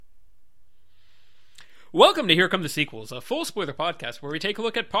Welcome to Here Come the Sequels, a full spoiler podcast where we take a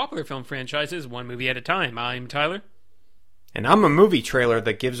look at popular film franchises one movie at a time. I'm Tyler. And I'm a movie trailer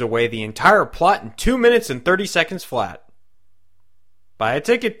that gives away the entire plot in 2 minutes and 30 seconds flat. Buy a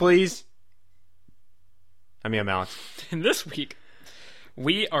ticket, please. I'm Alex. And this week,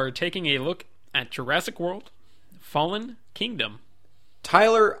 we are taking a look at Jurassic World: Fallen Kingdom.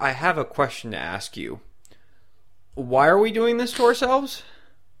 Tyler, I have a question to ask you. Why are we doing this to ourselves?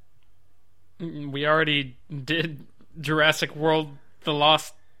 We already did Jurassic World: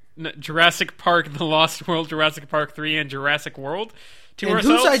 Jurassic Park: The Lost World, Jurassic Park 3, and Jurassic World to and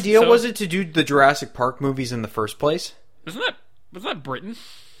ourselves. Whose idea was it to do the Jurassic Park movies in the first place? Wasn't that Britain?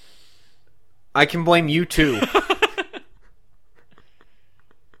 I can blame you too.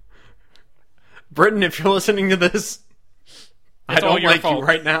 Britain, if you're listening to this, I don't like you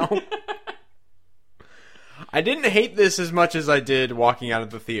right now. I didn't hate this as much as I did walking out of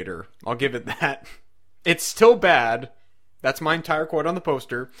the theater. I'll give it that. It's still bad. That's my entire quote on the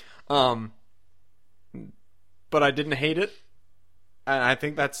poster. But I didn't hate it. And I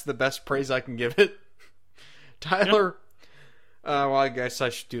think that's the best praise I can give it. Tyler, well, I guess I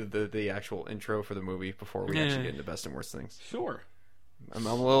should do the actual intro for the movie before we actually get into best and worst things. Sure. I'm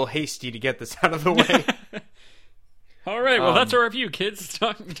a little hasty to get this out of the way. All right, well, that's our review, kids.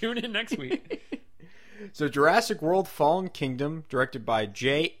 Tune in next week. So Jurassic World Fallen Kingdom, directed by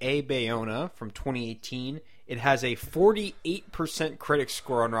J.A. Bayona from 2018. It has a 48% critic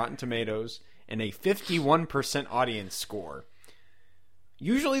score on Rotten Tomatoes and a 51% audience score.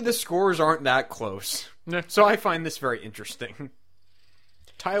 Usually the scores aren't that close. So I find this very interesting.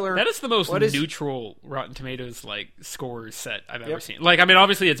 Tyler, that is the most neutral Rotten Tomatoes score set I've ever seen.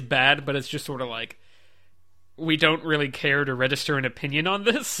 Obviously it's bad, but it's just sort of like we don't really care to register an opinion on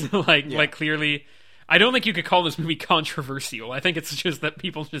this. Clearly, I don't think you could call this movie controversial. I think it's just that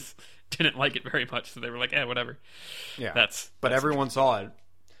people just didn't like it very much, so they were like, whatever. Yeah, that's everyone saw it.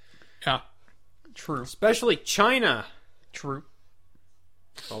 Yeah, true. Especially China. True.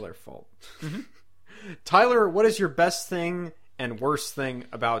 It's all their fault. Mm-hmm. Tyler, what is your best thing and worst thing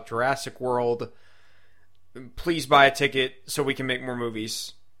about Jurassic World? Please buy a ticket so we can make more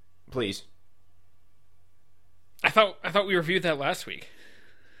movies. Please. I thought we reviewed that last week.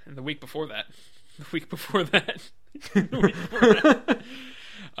 And the week before that. The week before that.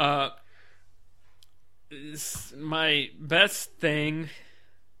 My best thing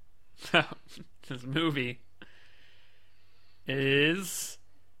about this movie is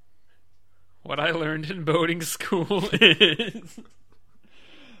what I learned in boating school is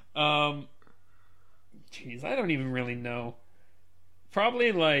jeez, I don't even really know.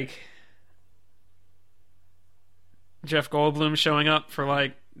 Probably Jeff Goldblum showing up for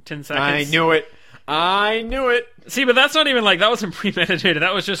 10 seconds. I knew it. See, but that's not even that wasn't premeditated.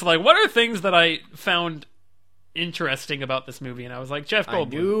 That was just what are things that I found interesting about this movie? And I was like, Jeff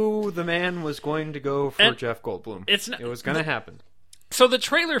Goldblum. I knew the man was going to go for Jeff Goldblum. It was going to happen. So the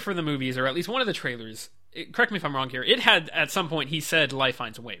trailer for the movies, or at least one of the trailers, correct me if I'm wrong here, it had, at some point, he said, life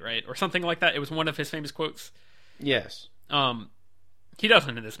finds a way, right? Or something like that. It was one of his famous quotes. Yes. He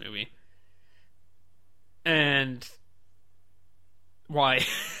doesn't in this movie. And why?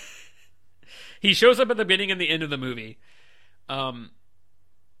 He shows up at the beginning and the end of the movie. Yeah,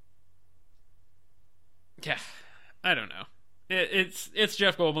 I don't know. It's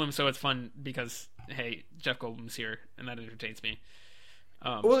Jeff Goldblum, so it's fun because, hey, Jeff Goldblum's here, and that entertains me.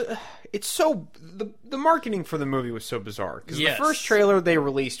 Well, it's so... The marketing for the movie was so bizarre. Because yes. The first trailer they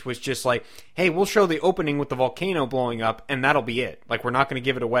released was just hey, we'll show the opening with the volcano blowing up, and that'll be it. We're not going to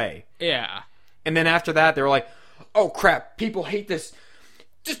give it away. Yeah. And then after that, they were like, oh, crap, people hate this.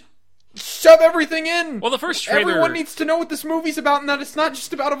 Just shove everything in. Well, the first trailer... Everyone needs to know what this movie's about and that it's not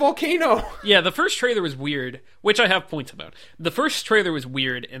just about a volcano. Yeah, the first trailer was weird, which I have points about. The first trailer was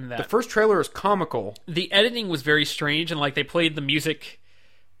weird in that... The first trailer is comical. The editing was very strange, and they played the music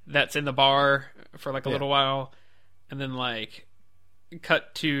that's in the bar for a little while, and then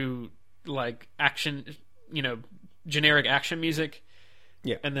cut to action, generic action music.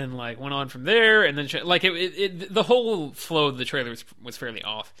 Yeah. And then went on from there, and then the whole flow of the trailer was fairly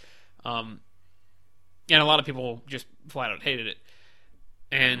off. And a lot of people just flat out hated it.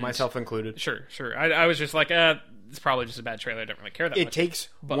 And myself included. Sure. I was just it's probably just a bad trailer. I don't really care that much. It takes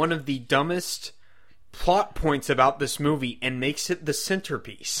one of the dumbest plot points about this movie and makes it the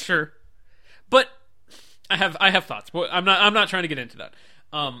centerpiece. Sure. But I have thoughts. But I'm not trying to get into that.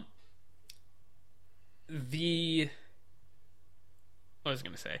 What was I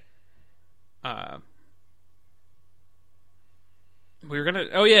going to say? I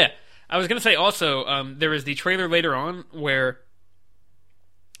was going to say also, there was the trailer later on where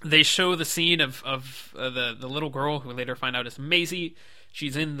they show the scene of the little girl who we later find out is Maisie.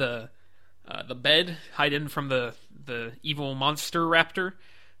 She's in the bed, hiding from the evil monster raptor.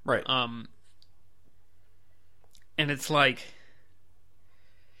 Right. And it's like,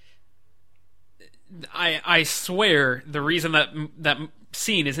 I swear the reason that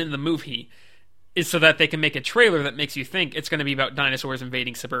scene is in the movie is so that they can make a trailer that makes you think it's going to be about dinosaurs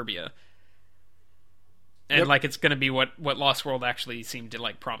invading suburbia. And like it's going to be what Lost World actually seemed to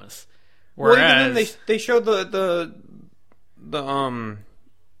like promise. Whereas, well, even then they showed the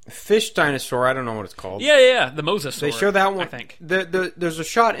fish dinosaur. I don't know what it's called. Yeah, the mosasaur. They show that one. I think there's a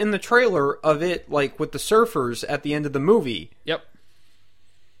shot in the trailer of it, like with the surfers at the end of the movie. Yep.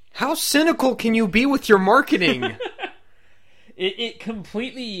 How cynical can you be with your marketing? It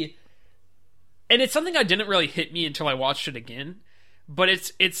completely, and it's something that didn't really hit me until I watched it again. But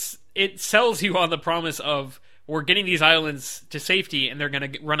it sells you on the promise of we're getting these islands to safety, and they're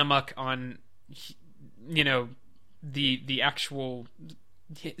going to run amok on, you know, the actual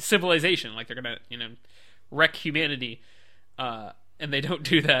civilization. Like they're going to wreck humanity, and they don't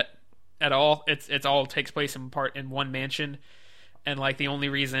do that at all. It's all takes place in one mansion. And like the only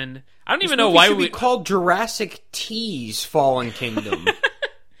reason I don't even know why we called Jurassic T's Fallen Kingdom.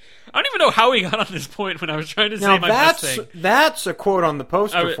 I don't even know how we got on this point when I was trying to say my best thing. That's a quote on the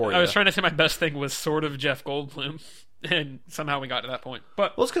poster for you. I was trying to say my best thing was sort of Jeff Goldblum, and somehow we got to that point.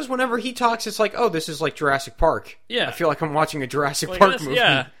 But well, it's because whenever he talks, it's like, oh, this is like Jurassic Park. Yeah. I feel like I'm watching a Jurassic Park movie.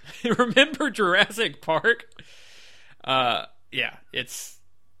 Yeah. Remember Jurassic Park? Yeah, it's...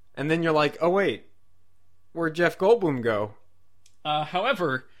 And then you're like, oh, wait, where'd Jeff Goldblum go?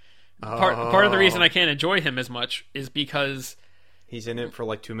 However, part of the reason I can't enjoy him as much is because... He's in it for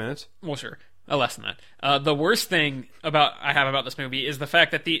like 2 minutes? Well, sure. Less than that. The worst thing I have about this movie is the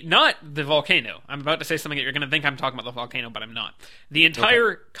fact that not the volcano. I'm about to say something that you're going to think I'm talking about the volcano, but I'm not. The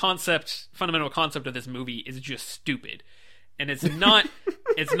entire fundamental concept of this movie is just stupid. And it's not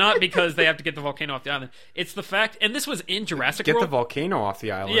it's not because they have to get the volcano off the island. It's the fact, and this was in Jurassic World. Get the volcano off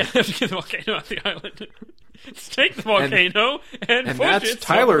the island. Yeah, get the volcano off the island. Let's take the volcano and push that's it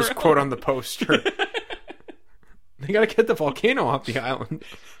Tyler's somewhere quote else. on the poster. They gotta get the volcano off the island.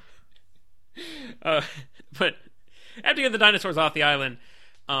 But after you get the dinosaurs off the island,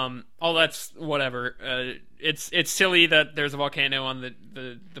 all that's whatever. It's silly that there's a volcano on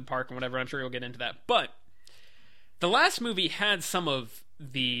the park and whatever. I'm sure you'll get into that. But the last movie had some of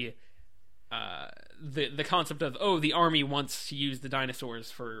the concept of the army wants to use the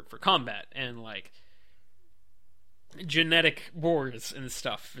dinosaurs for combat, and like genetic wars and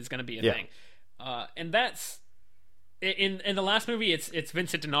stuff is going to be a thing. And that's in the last movie. It's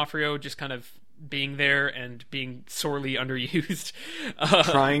Vincent D'Onofrio just kind of being there and being sorely underused,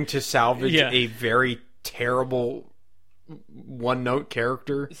 trying to salvage a very terrible one-note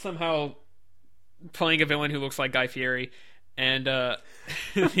character, somehow playing a villain who looks like Guy Fieri, and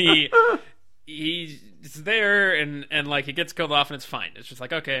he's there and like he gets killed off and it's fine. It's just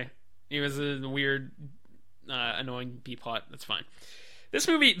like, okay, he was a weird annoying B-plot, that's fine. This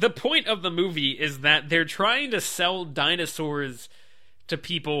movie, the point of the movie is that they're trying to sell dinosaurs to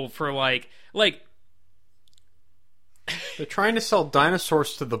people for like they're trying to sell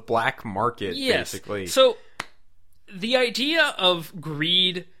dinosaurs to the black market, basically. So the idea of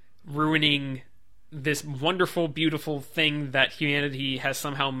greed ruining this wonderful, beautiful thing that humanity has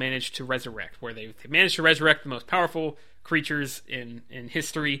somehow managed to resurrect, where they managed to resurrect the most powerful creatures in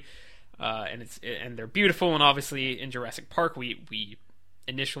history, and they're beautiful, and obviously in Jurassic Park we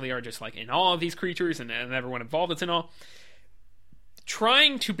initially are just like in awe of these creatures, and everyone involved is in awe.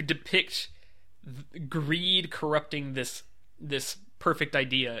 Trying to depict greed corrupting this perfect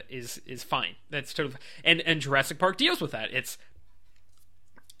idea is fine. That's totally fine. And Jurassic Park deals with that. It's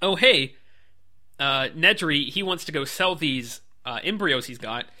Nedry, he wants to go sell these embryos he's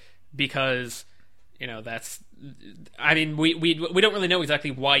got because that's. I mean, we don't really know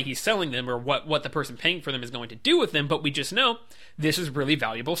exactly why he's selling them or what the person paying for them is going to do with them, but we just know this is really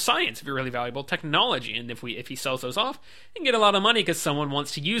valuable science, really valuable technology, and if he sells those off, he can get a lot of money because someone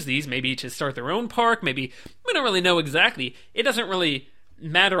wants to use these, maybe to start their own park, maybe we don't really know exactly. It doesn't really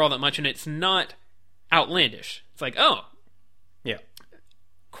matter all that much, and it's not outlandish. It's like,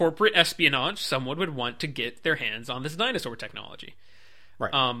 corporate espionage. Someone would want to get their hands on this dinosaur technology,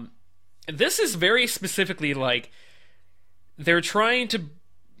 right? This is very specifically like they're trying to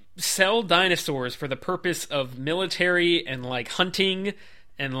sell dinosaurs for the purpose of military and like hunting,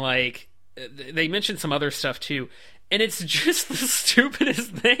 and like they mentioned some other stuff too, and it's just the stupidest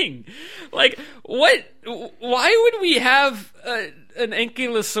thing. Like, what? Why would we have an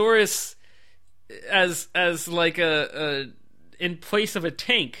Ankylosaurus as like a in place of a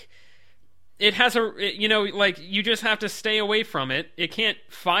tank. It has you just have to stay away from it. It can't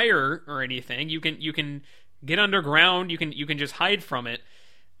fire or anything. You can get underground. You can just hide from it.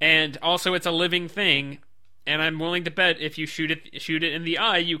 And also, it's a living thing. And I'm willing to bet if you shoot it in the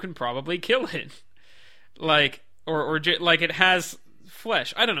eye, you can probably kill it. Like it has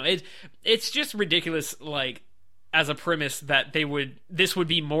flesh. I don't know. It's just ridiculous. Like, as a premise that this would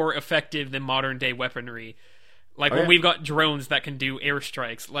be more effective than modern day weaponry. Like, when we've got drones that can do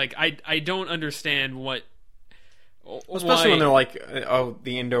airstrikes. Like, I don't understand what... Especially when they're like, oh,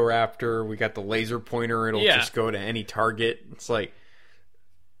 the Indoraptor, we got the laser pointer, it'll just go to any target. It's like,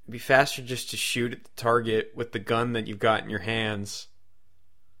 it'd be faster just to shoot at the target with the gun that you've got in your hands.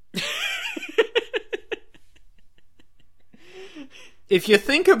 If you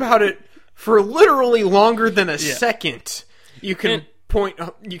think about it for literally longer than a second, you can...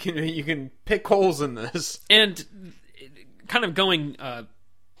 you can pick holes in this. And kind of going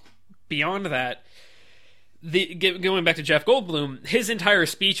beyond that, going back to Jeff Goldblum, his entire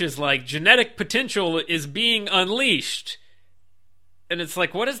speech is like, genetic potential is being unleashed. And it's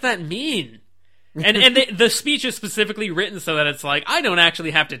like, what does that mean? And the speech is specifically written so that it's like, I don't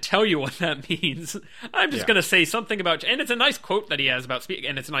actually have to tell you what that means. I'm just going to say something about... And it's a nice quote that he has about speaking.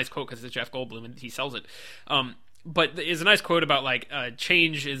 And it's a nice quote because it's Jeff Goldblum and he sells it. But it's a nice quote about, like,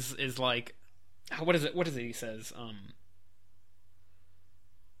 change is like... What is it he says? I'm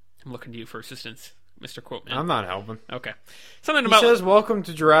looking to you for assistance, Mr. Quoteman. I'm not helping. Okay. Something about... He says, welcome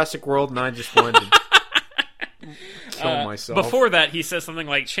to Jurassic World, and I just wanted to kill myself. Before that, he says something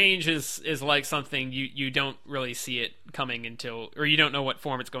like, change is like something you don't really see it coming until... Or you don't know what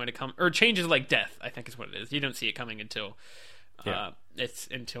form it's going to come... Or change is like death, I think is what it is. You don't see it coming until...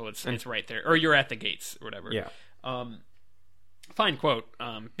 It's right there. Or you're at the gates, or whatever. Yeah. Fine quote,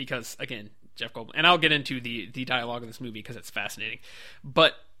 because, again, Jeff Goldblum... And I'll get into the dialogue of this movie because it's fascinating.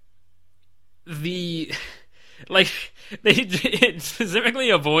 But it specifically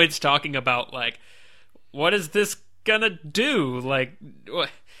avoids talking about, like, what is this gonna do? Like,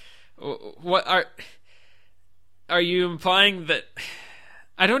 what are you implying that...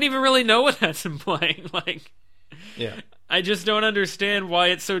 I don't even really know what that's implying. Like, yeah. I just don't understand why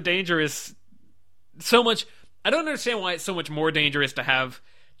it's so dangerous. I don't understand why it's so much more dangerous to have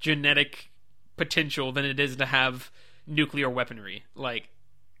genetic potential than it is to have nuclear weaponry. Like,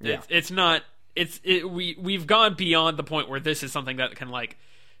 it's not. We've gone beyond the point where this is something that can, like,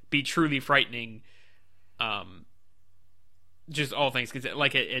 be truly frightening. Just all things, because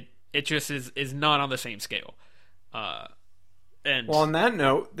like it just is not on the same scale. And well, on that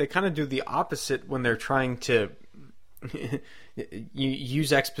note, they kind of do the opposite when they're trying to. You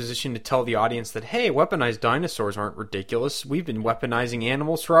use exposition to tell the audience that, hey, weaponized dinosaurs aren't ridiculous. We've been weaponizing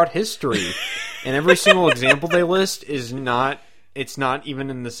animals throughout history. And every single example they list is not... It's not even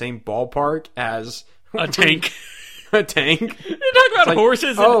in the same ballpark as... a tank. A tank. You're talking about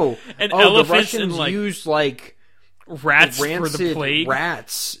horses and elephants. The Russians and, like, used, like... rats for the plague.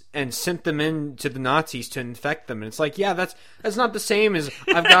 Rats and sent them in to the Nazis to infect them. And it's like, yeah, that's not the same as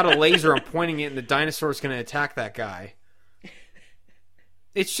I've got a laser, I'm pointing it, and the dinosaur's going to attack that guy.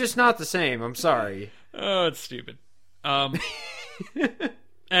 It's just not the same. I'm sorry. Oh, it's stupid. And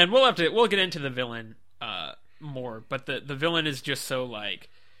we'll get into the villain more, but the villain is just so, like...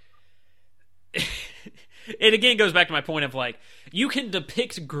 It again goes back to my point of, like, you can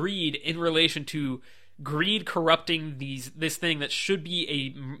depict greed in relation to greed corrupting this thing that should be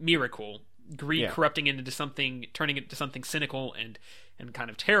a miracle. Greed corrupting it into something, turning it into something cynical and kind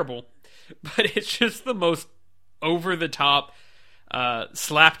of terrible. But it's just the most over the top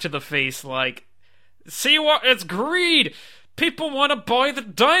slap to the face, like, see what? It's greed! People want to buy the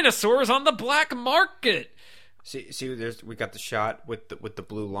dinosaurs on the black market! See, we got the shot with the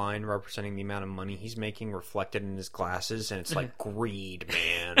blue line representing the amount of money he's making reflected in his glasses, and it's like, greed,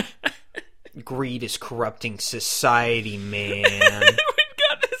 man. Greed is corrupting society, man. We've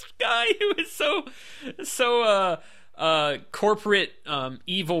got this guy who is so corporate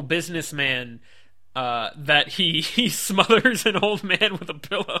evil businessman that he smothers an old man with a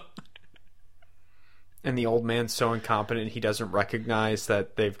pillow. And the old man's so incompetent he doesn't recognize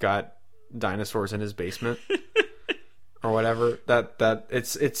that they've got dinosaurs in his basement or whatever. That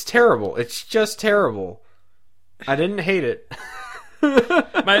it's terrible. It's just terrible. I didn't hate it.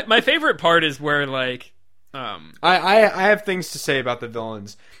 my favorite part is where, like, I have things to say about the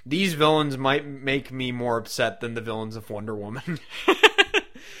villains. These villains might make me more upset than the villains of Wonder Woman.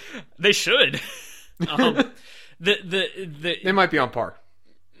 They should. They might be on par.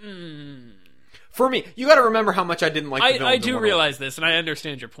 For me, you got to remember how much I didn't like the villains. I do realize this, and I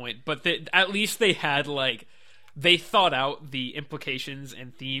understand your point, but at least they had, like, they thought out the implications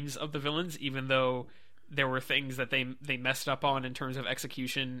and themes of the villains, even though there were things that they messed up on in terms of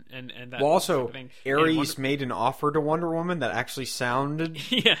execution and that. Well, also, sort of thing. Ares made an offer to Wonder Woman that actually sounded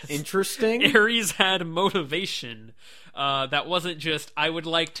interesting. Ares had motivation. That wasn't just, I would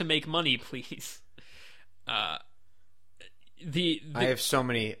like to make money, please. I have so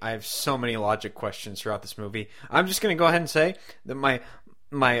many logic questions throughout this movie. I'm just going to go ahead and say that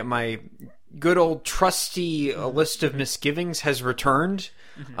my good old trusty list of misgivings has returned.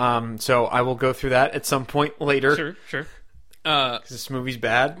 So I will go through that at some point later. Sure. Because this movie's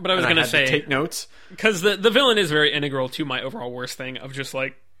bad. But I was going to say, take notes because the villain is very integral to my overall worst thing of just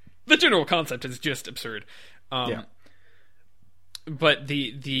like the general concept is just absurd. But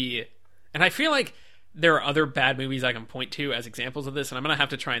and I feel like there are other bad movies I can point to as examples of this, and I'm gonna have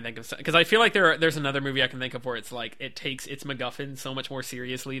to try and think of some, because I feel like there's another movie I can think of where it's like it takes its MacGuffin so much more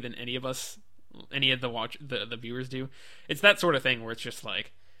seriously than any of the viewers do. It's that sort of thing where it's just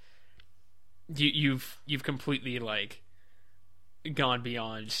like you've completely like gone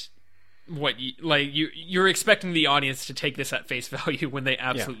beyond what you're expecting the audience to take this at face value when they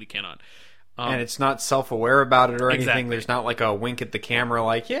absolutely cannot. And it's not self-aware about it or anything. Exactly. There's not like a wink at the camera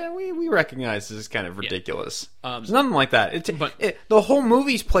like, yeah, we recognize this is kind of ridiculous. There's nothing like that. The whole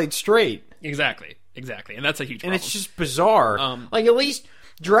movie's played straight. Exactly. And that's a huge problem. And it's just bizarre. Like, at least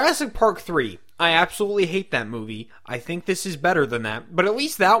Jurassic Park 3, I absolutely hate that movie. I think this is better than that. But at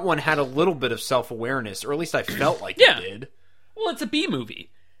least that one had a little bit of self-awareness, or at least I felt like it did. Well, it's a B movie.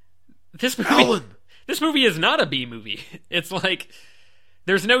 This movie is not a B movie. It's like...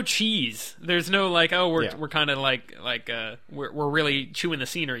 There's no cheese. There's no like, oh, we're kind of like we're really chewing the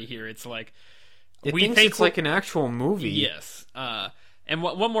scenery here. It's like we think it's like an actual movie. Yes. And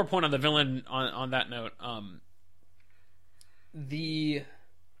one more point on the villain on that note. What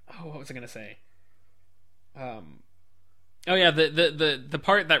was I gonna say? The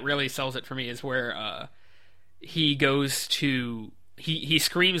part that really sells it for me is where he goes to he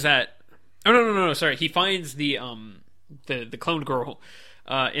screams at. Oh no! Sorry, he finds the cloned girl.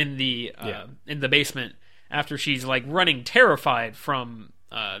 In the basement after she's like running terrified from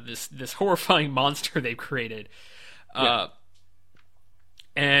this horrifying monster they've created,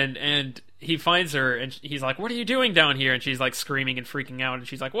 and he finds her and he's like, "What are you doing down here?" And she's like screaming and freaking out, and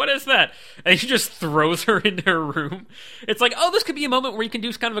she's like, "What is that?" And he just throws her into her room. It's like, oh, this could be a moment where you can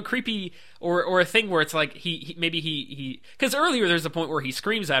do kind of a creepy or a thing where it's like he because earlier there's a point where he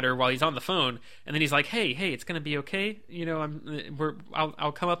screams at her while he's on the phone, and then he's like, hey, it's gonna be okay, you know,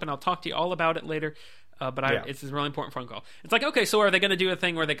 I'll come up and I'll talk to you all about it later. It's a really important phone call. It's like, okay, so are they going to do a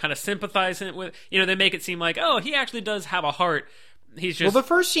thing where they kind of sympathize with, you know, they make it seem like, oh, he actually does have a heart. He's just... Well, the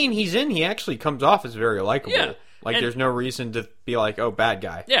first scene he's in, he actually comes off as very likable. Yeah. Like, there's no reason to be like, oh, bad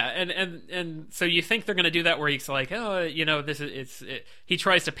guy. Yeah, and so you think they're going to do that where he's like, oh, you know, he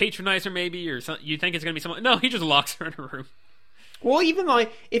tries to patronize her maybe, or something. You think it's going to be someone... No, he just locks her in her room. Well, even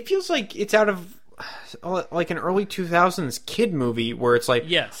like, it feels like it's out of... like an early 2000s kid movie where it's like,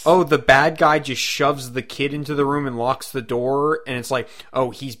 yes, oh, the bad guy just shoves the kid into the room and locks the door, and it's like,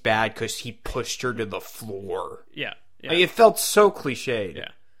 oh, he's bad because he pushed her to the floor. Yeah. Like, it felt so cliched. Yeah.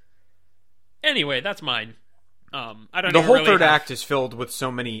 Anyway, that's mine. I don't. The whole third act is filled with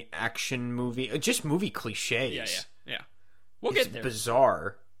so many action movie cliches. Yeah. We'll get there. It's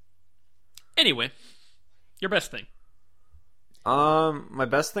bizarre. Anyway, your best thing. My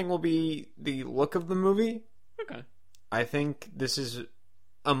best thing will be the look of the movie. Okay. I think this is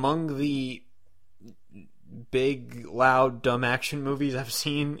among the big, loud, dumb action movies I've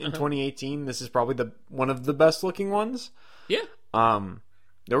seen in 2018. This is probably one of the best looking ones. Yeah.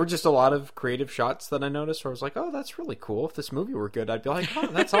 There were just a lot of creative shots that I noticed where I was like, oh, that's really cool. If this movie were good, I'd be like, oh,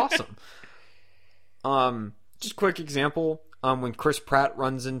 that's awesome. Just a quick example. When Chris Pratt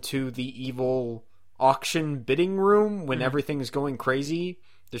runs into the evil auction bidding room when everything is going crazy,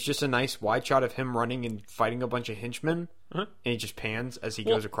 there's just a nice wide shot of him running and fighting a bunch of henchmen, and he just pans as he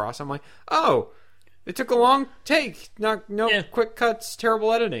goes across. I'm like, oh, it took a long take, quick cuts,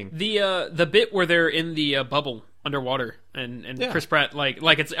 terrible editing. The bit where they're in the bubble underwater and Chris Pratt like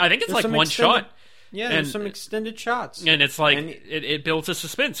it's, I think it's like one shot. Yeah, there's some extended shots, and it's like it builds a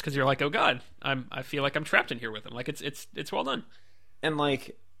suspense because you're like, oh god, I feel like I'm trapped in here with him. Like it's well done. And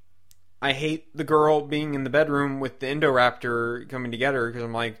like, I hate the girl being in the bedroom with the Indoraptor coming to get her because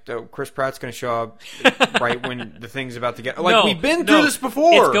I'm like, oh, Chris Pratt's going to show up right when the thing's about to get... Like, we've been through this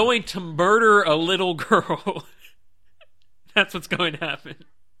before! It's going to murder a little girl. That's what's going to happen.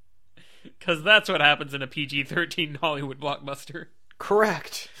 Because that's what happens in a PG-13 Hollywood blockbuster.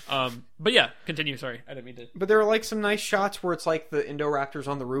 Correct. But yeah, continue. Sorry, I didn't mean to. But there are like some nice shots where it's like the Indoraptor's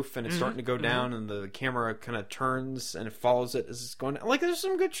on the roof and it's starting to go down, and the camera kind of turns and it follows it as it's going down. Like, there's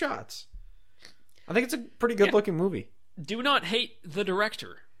some good shots. I think it's a pretty good looking movie. Do not hate the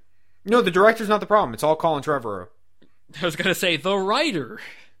director. No, the director's not the problem. It's all Colin Trevorrow. I was gonna say the writer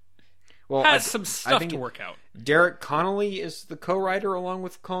has some stuff to work out. Derek Connolly is the co-writer along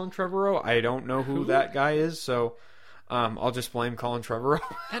with Colin Trevorrow. I don't know who that guy is, so I'll just blame Colin Trevorrow.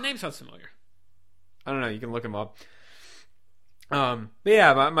 That name sounds familiar. I don't know. You can look him up. But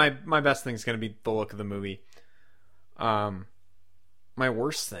yeah, my best thing is going to be the look of the movie. My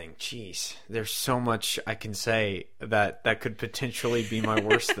worst thing, jeez, there's so much I can say that could potentially be my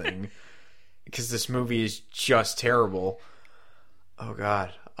worst thing, because this movie is just terrible. Oh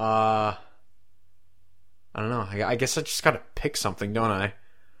God, I don't know. I guess I just got to pick something, don't I?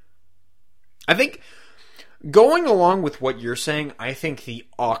 I think going along with what you're saying, I think the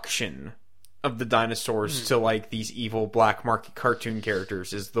auction of the dinosaurs to like these evil black market cartoon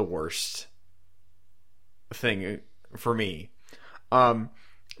characters is the worst thing for me. The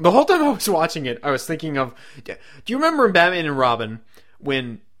whole time I was watching it, I was thinking of, do you remember in Batman and Robin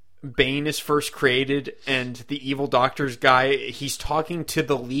when Bane is first created and the evil doctor's guy, he's talking to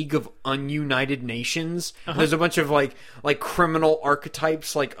the League of Ununited Nations? There's a bunch of like criminal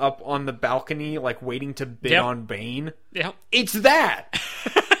archetypes like up on the balcony, like waiting to bid on Bane. Yeah. It's that.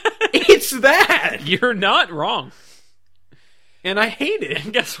 It's that. You're not wrong. And I hate it.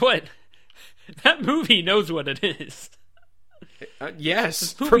 And guess what? That movie knows what it is.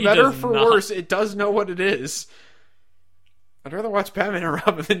 Yes, for better or for worse, it does know what it is. I'd rather watch Batman and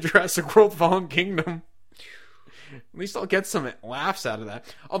Robin than Jurassic World Fallen Kingdom. At least I'll get some laughs out of that.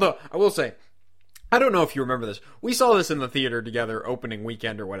 Although, I will say, I don't know if you remember this. We saw this in the theater together, opening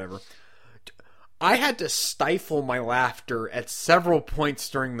weekend or whatever. I had to stifle my laughter at several points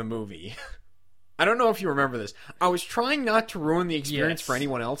during the movie. I don't know if you remember this. I was trying not to ruin the experience for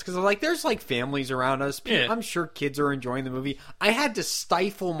anyone else, because I was like, there's like families around us. I'm sure kids are enjoying the movie. I had to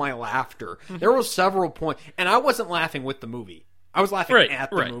stifle my laughter. There were several points, and I wasn't laughing with the movie. I was laughing at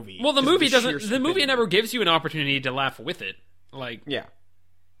the movie. Well, the movie doesn't. The movie never gives you an opportunity to laugh with it. Like, yeah.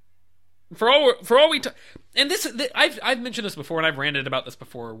 For all we and this I've mentioned this before, and I've ranted about this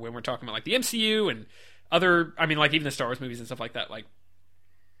before when we're talking about like the MCU and other. I mean, like even the Star Wars movies and stuff like that. Like,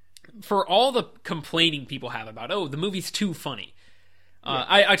 for all the complaining people have about, the movie's too funny.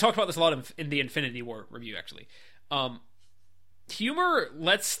 I talked about this a lot in the Infinity War review, actually. Humor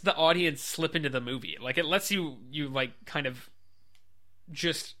lets the audience slip into the movie. Like, it lets you like kind of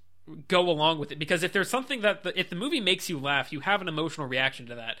just go along with it, because if there's something if the movie makes you laugh, you have an emotional reaction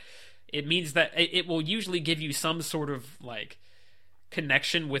to that. It means that it will usually give you some sort of like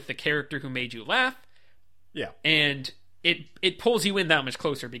connection with the character who made you laugh. Yeah, and it pulls you in that much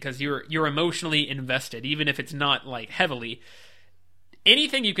closer because you're emotionally invested, even if it's not like heavily.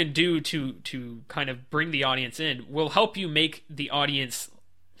 Anything you can do to kind of bring the audience in will help you make the audience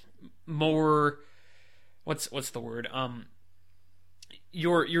more, what's the word?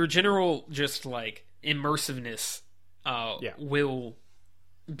 Your general just like immersiveness will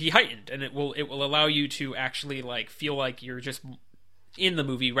be heightened, and it will allow you to actually like feel like you're just in the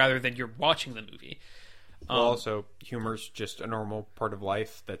movie rather than you're watching the movie. Well, also, humor's just a normal part of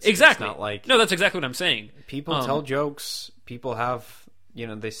life. That's exactly not like, no, that's exactly what I'm saying. People tell jokes. People have,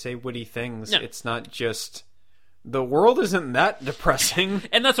 they say witty things. Yeah. It's not just, the world isn't that depressing.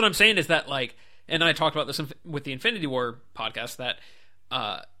 And that's what I'm saying is that, like, and I talked about this with the Infinity War podcast, that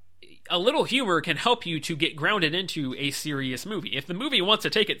a little humor can help you to get grounded into a serious movie. If the movie wants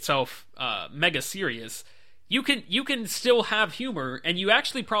to take itself mega serious, you can still have humor, and you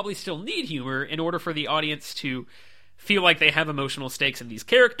actually probably still need humor in order for the audience to feel like they have emotional stakes in these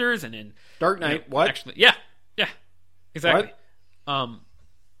characters and in Dark Knight. What? Actually, yeah, exactly. What?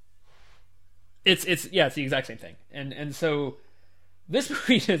 It's the exact same thing, and so this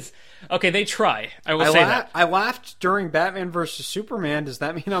movie is okay. They try. I will say that I laughed during Batman versus Superman. Does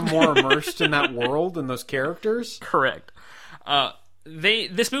that mean I'm more immersed in that world and those characters? Correct.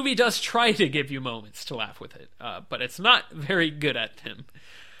 This movie does try to give you moments to laugh with it, but it's not very good at them.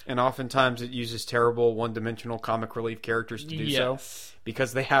 And oftentimes it uses terrible one-dimensional comic relief characters to do so,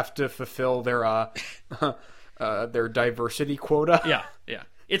 because they have to fulfill their diversity quota. Yeah.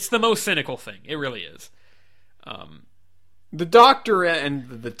 It's the most cynical thing. It really is. The Doctor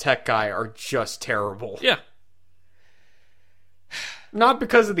and the tech guy are just terrible. Yeah. Not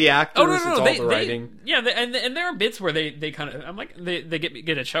because of the actors, no. it's all the writing. And there are bits where they kind of, I'm like, they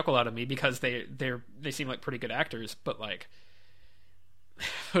get a chuckle out of me because they seem like pretty good actors, but like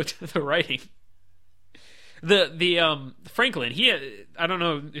the writing. The Franklin, I don't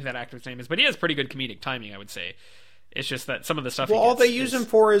know who that actor's name is, but he has pretty good comedic timing, I would say. It's just that some of the stuff. Well, all they use him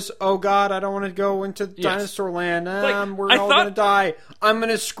for is, oh God, I don't want to go into dinosaur land. We're all going to die. I'm going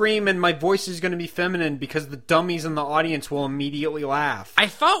to scream, and my voice is going to be feminine because the dummies in the audience will immediately laugh. I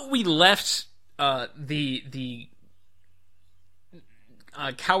thought we left the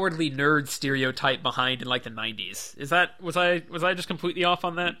cowardly nerd stereotype behind in like the 90s. Was I just completely off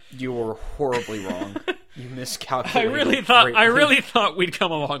on that? You were horribly wrong. You miscalculated. I really thought we'd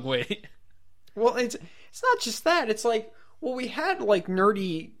come a long way. Well, it's not just that. It's like, well, we had like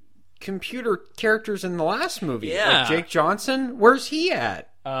nerdy computer characters in the last movie. Yeah. Like Jake Johnson. Where's he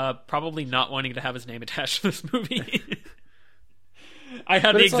at? Probably not wanting to have his name attached to this movie. I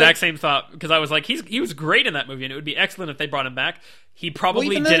had the exact same thought because I was like, he was great in that movie, and it would be excellent if they brought him back. He probably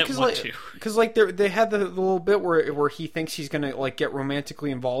didn't want to, because like they had the little bit where he thinks he's gonna like get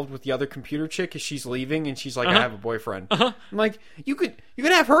romantically involved with the other computer chick as she's leaving, and she's like, I have a boyfriend. I'm like, you could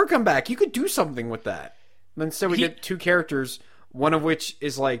have her come back. You could do something with that. But instead, we get two characters, one of which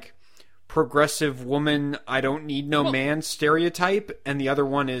is like progressive woman, I don't need no man stereotype, and the other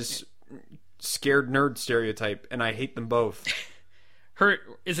one is scared nerd stereotype, and I hate them both. I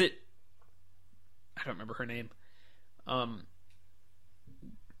don't remember her name. I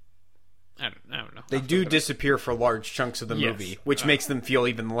don't know. They do disappear for large chunks of the movie, which makes them feel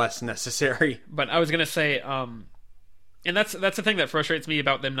even less necessary. But I was gonna say, and that's the thing that frustrates me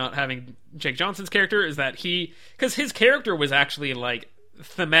about them not having Jake Johnson's character is that because his character was actually like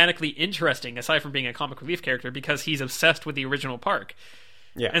thematically interesting aside from being a comic relief character because he's obsessed with the original park.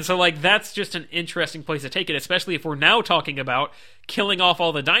 Yeah. And so, like, that's just an interesting place to take it, especially if we're now talking about killing off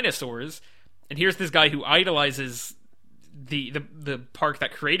all the dinosaurs, and here's this guy who idolizes the park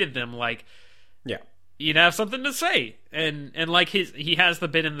that created them, like, yeah, you'd have something to say. And like, he has the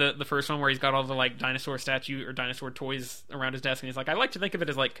bit in the first one where he's got all the, like, dinosaur statue or dinosaur toys around his desk, and he's like, I like to think of it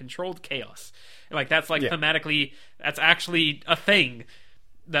as, like, controlled chaos. And, like, that's, like, thematically, that's actually a thing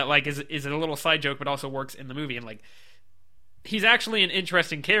that, like, is a little side joke, but also works in the movie, and, like, he's actually an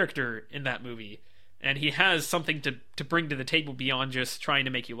interesting character in that movie, and he has something to bring to the table beyond just trying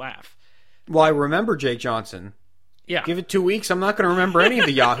to make you laugh. Well, I remember Jake Johnson. Yeah. Give it 2 weeks, I'm not going to remember any of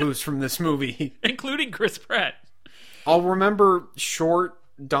the yahoos from this movie. Including Chris Pratt. I'll remember short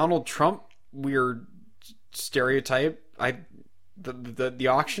Donald Trump weird stereotype. The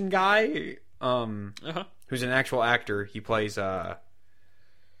auction guy, who's an actual actor. He plays...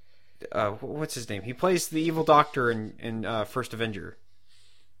 what's his name? He plays the evil doctor in First Avenger.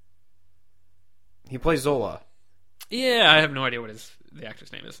 He plays Zola. Yeah, I have no idea what the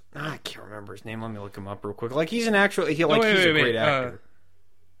actor's name is. I can't remember his name. Let me look him up real quick. Like he's an actual. He's a great actor.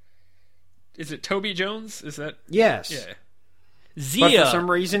 Is it Toby Jones? Is that? Yes. Yeah. Zia. But for some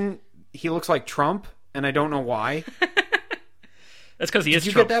reason, he looks like Trump, and I don't know why. That's because he is Did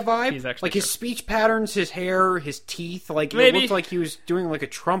you Trump. get that vibe? He's actually like his speech patterns, his hair, his teeth. Like Maybe. It looked like he was doing like a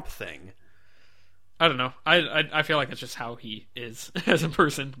Trump thing. I don't know. I feel like that's just how he is as a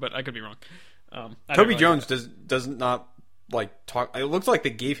person, but I could be wrong. Toby Jones does not like talk. It looks like they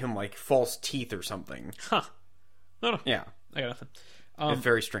gave him like false teeth or something. Huh. No. Yeah. I got nothing. It's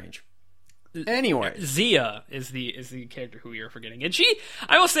very strange. Anyway, Zia is the character who you're forgetting, and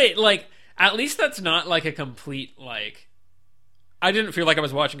I will say, like, at least that's not like a complete like. I didn't feel like I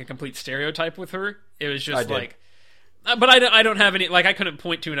was watching a complete stereotype with her. It was just like, but I don't have any, like, I couldn't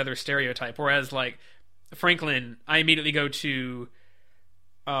point to another stereotype. Whereas like Franklin, I immediately go to,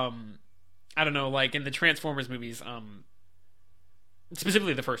 I don't know, like in the Transformers movies,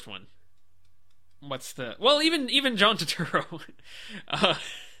 specifically the first one. Even John Turturro,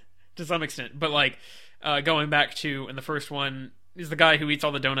 to some extent, but like, going back to, in the first one, is the guy who eats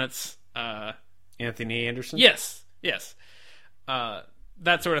all the donuts, Anthony Anderson? Yes.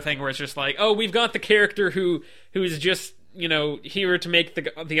 That sort of thing where it's just like, oh, we've got the character who is just, you know, here to make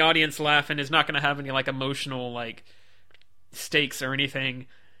the audience laugh and is not going to have any like emotional like stakes or anything,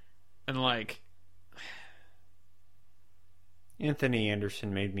 and like Anthony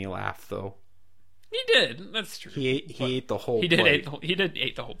Anderson made me laugh though. He did. That's true. He ate the whole. He did eat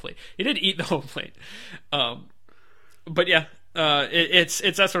the whole plate. He did eat the whole plate. But yeah. It's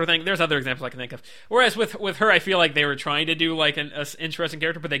that sort of thing. There's other examples I can think of. Whereas with her, I feel like they were trying to do like an interesting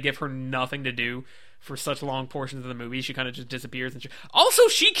character, but they give her nothing to do for such long portions of the movie. She kind of just disappears. And also,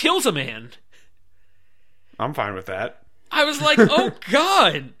 she kills a man. I'm fine with that. I was like, oh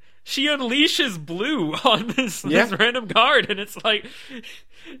god, she unleashes blue on this random guard, and it's like,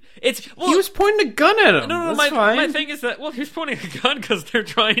 he was pointing a gun at him. No, my thing is that he was pointing a gun because they're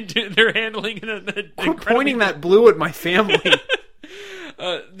handling it. Quit pointing that blue at my family.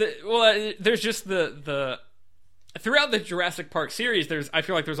 There's just the throughout the Jurassic Park series, I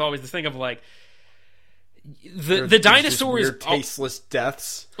feel like there's always this thing of like the dinosaurs, weird, tasteless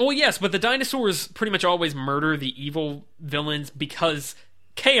deaths. Well, yes, but the dinosaurs pretty much always murder the evil villains because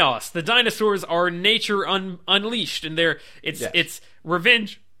chaos. The dinosaurs are nature unleashed, and it's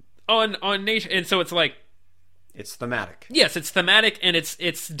revenge on nature, and so it's like. It's thematic. Yes, it's thematic, and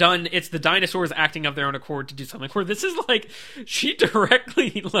it's done. It's the dinosaurs acting of their own accord to do something. Where this is like she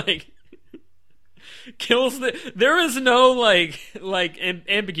directly like kills There is no like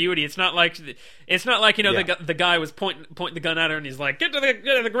ambiguity. It's not like the guy was pointing the gun at her, and he's like get to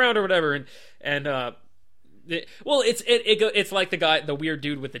the ground or whatever, it's like the weird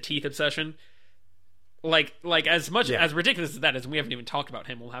dude with the teeth obsession. Like as much as ridiculous as that is, and we haven't even talked about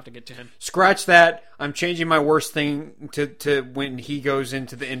him. We'll have to get to him. Scratch that. I'm changing my worst thing to when he goes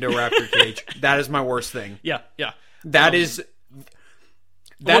into the Indoraptor cage. That is my worst thing. Yeah. That is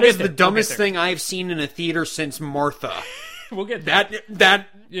the dumbest thing I've seen in a theater since Martha. We'll get there. That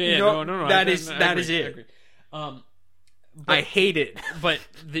no. That is it. I hate it. But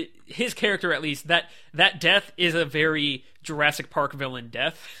his character, at least, that death is a very Jurassic Park villain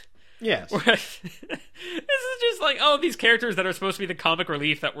death. Yes. This is just like, these characters that are supposed to be the comic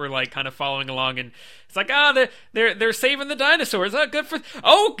relief that we're like kind of following along, and it's like, they're saving the dinosaurs. Good for.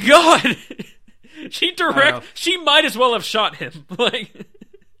 Oh God, she might as well have shot him. Like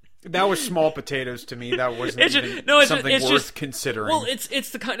that was small potatoes to me. That wasn't something worth considering. Well, it's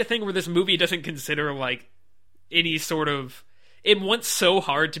the kind of thing where this movie doesn't consider like any sort of. It wants so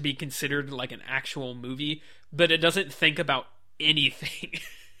hard to be considered like an actual movie, but it doesn't think about anything.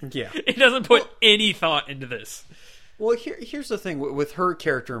 Yeah. It doesn't put any thought into this. Well, here's the thing with her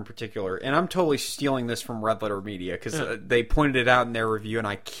character in particular, and I'm totally stealing this from Red Letter Media because they pointed it out in their review, and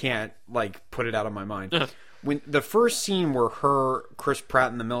I can't put it out of my mind. When the first scene where Chris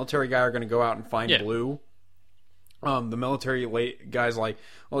Pratt, and the military guy are going to go out and find Blue, the military guy's like,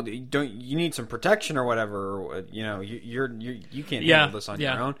 "Well, you need some protection or whatever? Or, you can't handle this on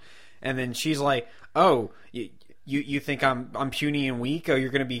your own." And then she's like, "Oh." You think I'm puny and weak? Oh, you're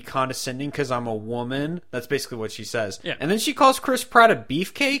going to be condescending because I'm a woman? That's basically what she says. Yeah. And then she calls Chris Pratt a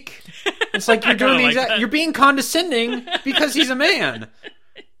beefcake. It's like you're doing you're being condescending because he's a man.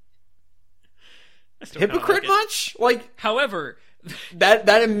 Hypocrite much? However,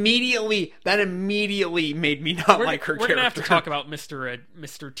 that immediately made me not like her character. We're going to have to talk about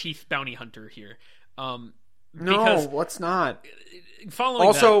Mr. Teeth Bounty Hunter here. No, let's not.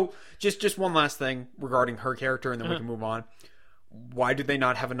 Following that, just one last thing regarding her character, and then we can move on. Why do they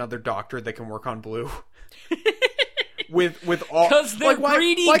not have another doctor that can work on Blue? with all because they're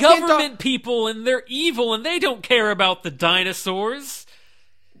greedy government people, and they're evil, and they don't care about the dinosaurs.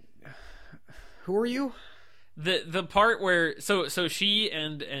 Who are you? The part where so she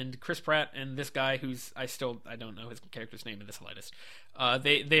and Chris Pratt and this guy who's I don't know his character's name in the slightest.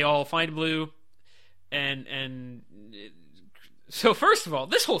 They all find Blue, and so first of all,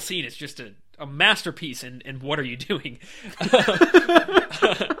 this whole scene is just a masterpiece in what are you doing?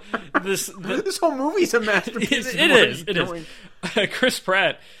 This whole movie's a masterpiece. It is. Chris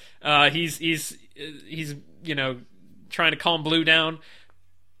Pratt, he's trying to calm Blue down,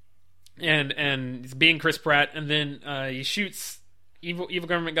 and he's being Chris Pratt, and then he shoots. Evil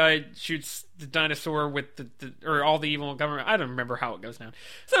government guy shoots the dinosaur with or all the evil government. I don't remember how it goes down.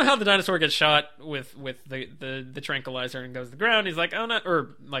 Somehow the dinosaur gets shot with the tranquilizer and goes to the ground. He's like, oh no,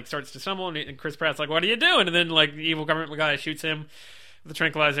 or like starts to stumble, and Chris Pratt's like, what are you doing? And then like the evil government guy shoots him with the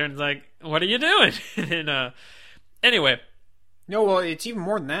tranquilizer and is like, what are you doing? And anyway, no, well, it's even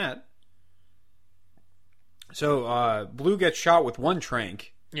more than that. So Blue gets shot with one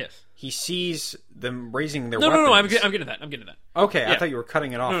trank. Yes. He sees them raising their weapons. No, I'm getting to that. Okay, yeah. I thought you were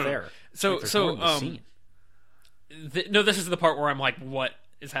cutting it off there. So this is the part where I'm like, what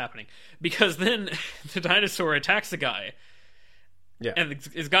is happening? Because then the dinosaur attacks the guy. Yeah. And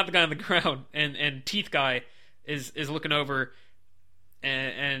it's got the guy on the ground, and Teeth Guy is looking over,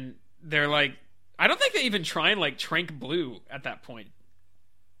 and they're like, I don't think they even try and like trank Blue at that point.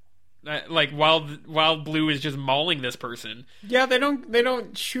 Like while Blue is just mauling this person. Yeah, they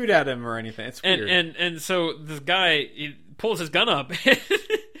don't shoot at him or anything. It's weird. And so this guy he pulls his gun up, and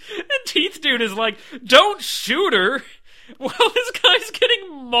Teeth Dude is like, "Don't shoot her!" While this guy's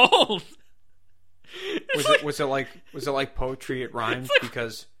getting mauled. Was it like poetry? It rhymes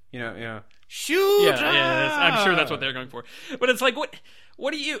because shoot. Yeah, I'm sure that's what they're going for. But it's like,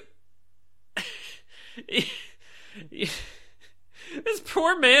 what do you? This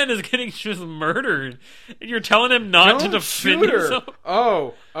poor man is getting just murdered, and you're telling him not to defend himself.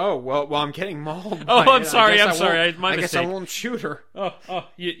 Oh, well, I'm getting mauled. Oh, I'm sorry. My mistake. I guess I won't shoot her. Oh,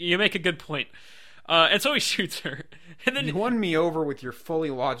 you make a good point. And so he shoots her. And then You won me over with your fully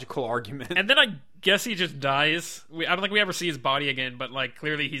logical argument. And then I guess he just dies. I don't think we ever see his body again, but like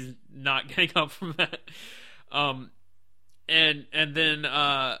clearly he's not getting up from that. And then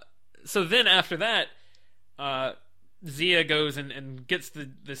so then after that, Zia goes and gets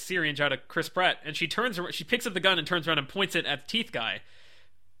the syringe out of Chris Pratt, and she picks up the gun and turns around and points it at the teeth guy.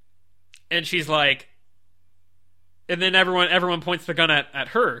 And she's like, and then everyone points the gun at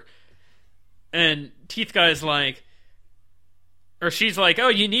her. And teeth guy's like, or she's like, "Oh,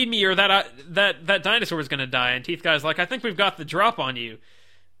 you need me, or that dinosaur is gonna die." And teeth guy's like, "I think we've got the drop on you."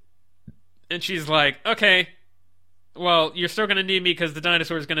 And she's like, "Okay, well, you're still gonna need me because the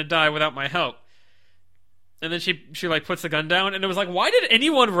dinosaur is gonna die without my help." And then she like puts the gun down, and it was like, why did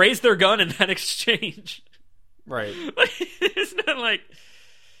anyone raise their gun in that exchange? Right. Like, it's not like.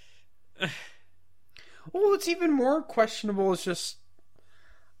 Well, what's even more questionable is just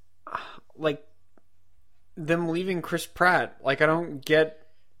like them leaving Chris Pratt. Like, I don't get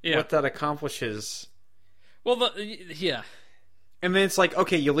what that accomplishes. Well, yeah. And then it's like,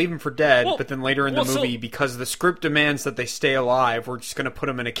 okay, you leave him for dead, but then later in the movie, because the script demands that they stay alive, we're just going to put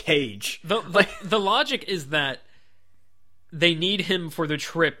him in a cage. The logic is that they need him for the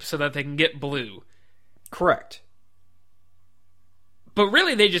trip so that they can get Blue. Correct. But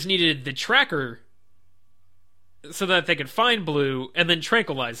really, they just needed the tracker so that they could find Blue and then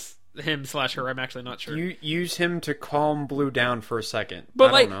tranquilize him/her. I'm actually not sure. You use him to calm Blue down for a second.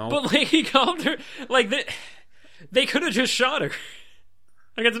 But I don't know. But like he calmed her. Like they could have just shot her.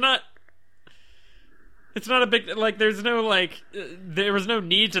 Like it's not a big like. There's no like. There was no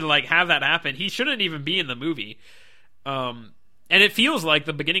need to like have that happen. He shouldn't even be in the movie. And it feels like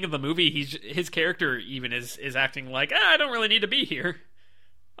the beginning of the movie. His character even is acting like I don't really need to be here.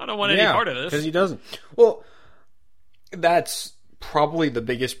 I don't want any part of this because he doesn't. Well, that's probably the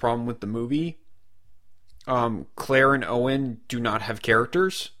biggest problem with the movie. Claire and Owen do not have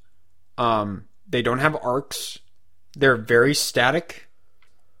characters. They don't have arcs. They're very static,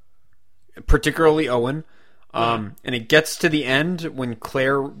 particularly Owen. And it gets to the end when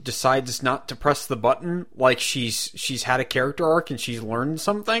Claire decides not to press the button, like she's had a character arc and she's learned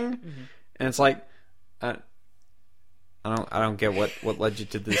something, and it's like, I don't get what led you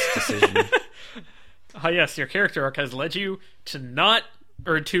to this decision. Yes, your character arc has led you to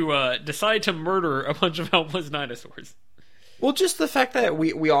decide to murder a bunch of helpless dinosaurs. Well, just the fact that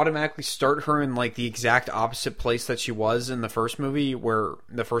we automatically start her in like the exact opposite place that she was in the first movie, where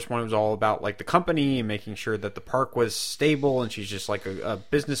the first one was all about like the company and making sure that the park was stable, and she's just like a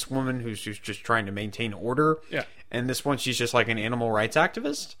businesswoman who's just trying to maintain order. Yeah. And this one, she's just like an animal rights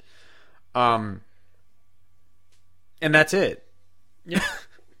activist. And that's it. Yeah.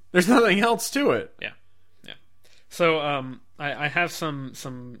 There's nothing else to it. Yeah. Yeah. So, I have some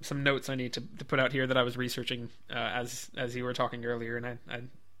notes I need to put out here that I was researching as you were talking earlier, and I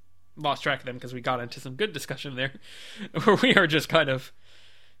lost track of them because we got into some good discussion there, where we are just kind of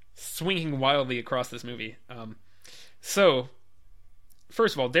swinging wildly across this movie. So,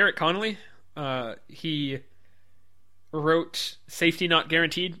 first of all, Derek Connolly, he wrote Safety Not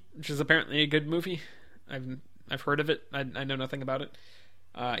Guaranteed, which is apparently a good movie. I've heard of it. I know nothing about it.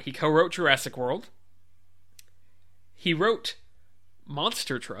 He co-wrote Jurassic World. He wrote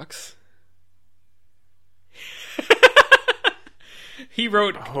Monster Trucks. He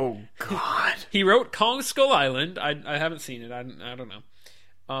wrote... Oh, God. He wrote Kong Skull Island. I haven't seen it. I don't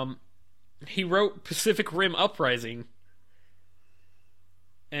know. He wrote Pacific Rim Uprising.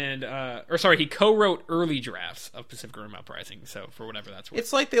 And, he co-wrote early drafts of Pacific Rim Uprising, so for whatever that's worth.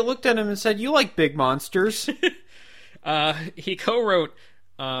 It's like they looked at him and said, "You like big monsters." He co-wrote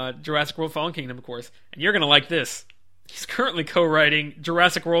Jurassic World Fallen Kingdom, of course, and you're going to like this. He's currently co-writing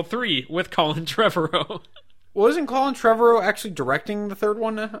Jurassic World 3 with Colin Trevorrow. Well, isn't Colin Trevorrow actually directing the third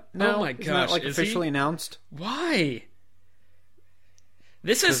one now? Oh my gosh. Isn't that like officially announced? Why?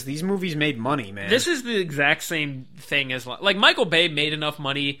 Because these movies made money, man. This is the exact same thing as... Like, Michael Bay made enough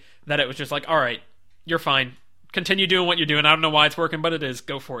money that it was just like, alright, you're fine. Continue doing what you're doing. I don't know why it's working, but it is.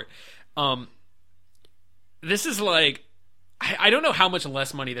 Go for it. This is like... I don't know how much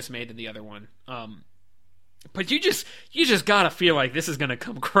less money this made than the other one. But you just gotta feel like this is gonna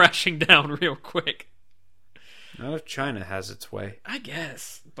come crashing down real quick. Not if China has its way. I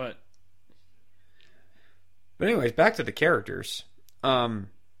guess, but anyways, back to the characters.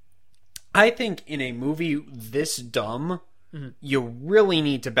 I think in a movie this dumb, you really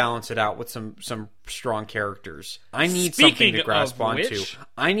need to balance it out with some strong characters. I need something to grasp onto.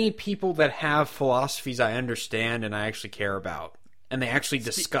 I need people that have philosophies I understand and I actually care about, and they actually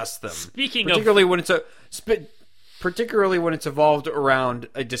discuss them. Speaking particularly when it's particularly when it's evolved around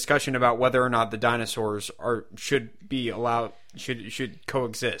a discussion about whether or not the dinosaurs should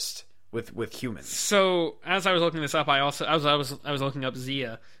coexist with humans. So as I was looking this up, I was looking up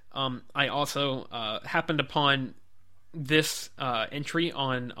Zia. I also happened upon this entry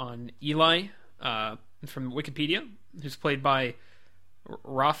on Eli from Wikipedia, who's played by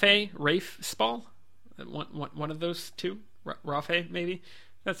Rafe Spall. One of those two, Rafe maybe.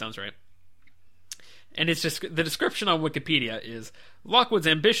 That sounds right. And it's just the description on Wikipedia is Lockwood's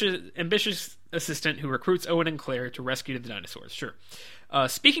ambitious assistant who recruits Owen and Claire to rescue the dinosaurs. Sure.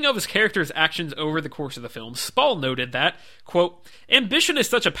 Speaking of his character's actions over the course of the film, Spall noted that, quote, ambition is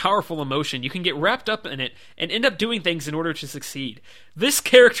such a powerful emotion, you can get wrapped up in it and end up doing things in order to succeed. This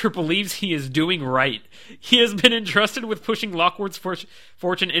character believes he is doing right. He has been entrusted with pushing Lockwood's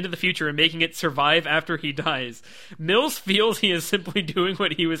fortune into the future and making it survive after he dies. Mills feels he is simply doing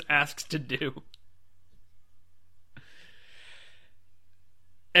what he was asked to do.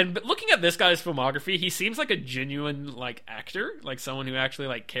 And looking at this guy's filmography, he seems like a genuine like actor, like someone who actually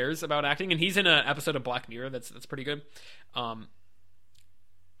like cares about acting. And he's in an episode of Black Mirror that's pretty good. I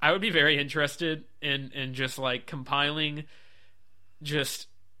would be very interested in just like compiling just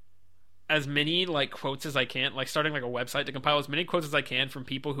as many like quotes as I can, like starting like a website to compile as many quotes as I can from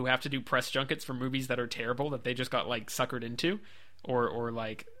people who have to do press junkets for movies that are terrible that they just got like suckered into, or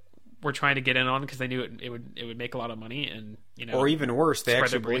like were trying to get in on because they knew it would make a lot of money, and you know, or even worse, they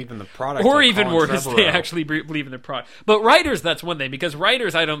actually believe in the product, or even worse, they actually believe in the product. But writers, that's one thing, because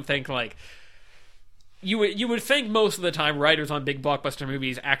writers, I don't think like you would think most of the time writers on big blockbuster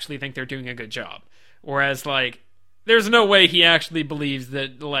movies actually think they're doing a good job, whereas like there's no way he actually believes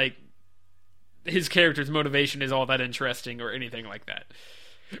that like his character's motivation is all that interesting or anything like that.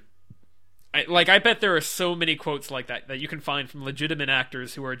 I bet there are so many quotes like that you can find from legitimate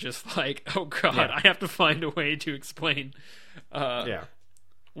actors who are just like, oh god, yeah, I have to find a way to explain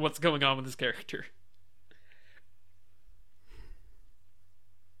what's going on with this character.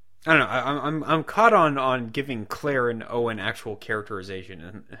 I don't know. I'm caught on giving Claire and Owen actual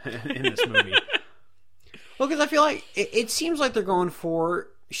characterization in this movie. Well, because I feel like it seems like they're going for,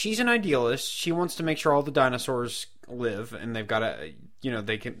 she's an idealist. She wants to make sure all the dinosaurs live, and they've got to, you know,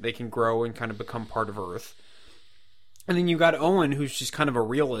 they can grow and kind of become part of Earth. And then you got Owen, who's just kind of a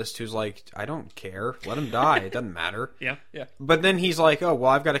realist, who's like, I don't care, let him die, it doesn't matter. Yeah. But then he's like, oh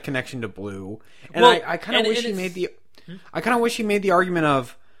well, I've got a connection to Blue, and well, I kind of wish he made the, I kind of wish he made the argument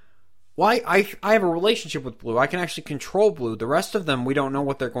of, well, I have a relationship with Blue, I can actually control Blue. The rest of them, we don't know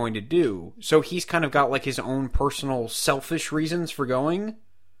what they're going to do. So he's kind of got like his own personal, selfish reasons for going.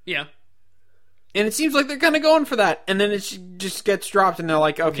 Yeah. And it seems like they're kind of going for that. And then it just gets dropped, and they're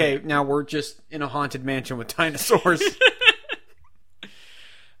like, okay, now we're just in a haunted mansion with dinosaurs.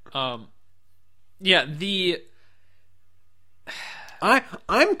 I'm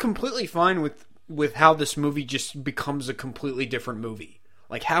completely fine with how this movie just becomes a completely different movie.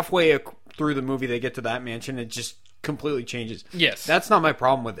 Like, halfway through the movie, they get to that mansion, it just completely changes. Yes. That's not my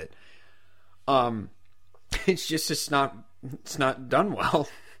problem with it. It's not done well.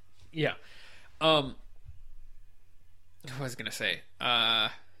 Yeah. What was I going to say?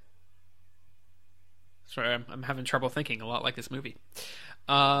 Sorry, I'm having trouble thinking, a lot like this movie.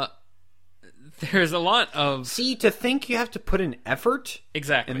 There's a lot of... See, to think you have to put in effort.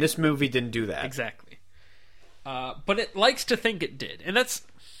 Exactly. And this movie didn't do that. Exactly. But it likes to think it did. And that's...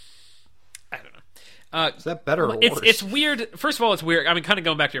 I don't know. Is that better or worse? It's weird. First of all, it's weird. I mean, kind of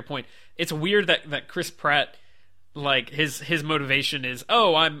going back to your point, it's weird that Chris Pratt, like, his motivation is,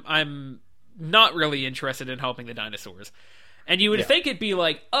 oh, I'm not really interested in helping the dinosaurs. And you would think it'd be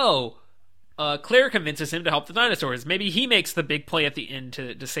like, oh, Claire convinces him to help the dinosaurs. Maybe he makes the big play at the end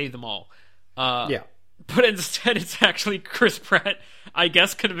to save them all. Yeah. But instead it's actually Chris Pratt, I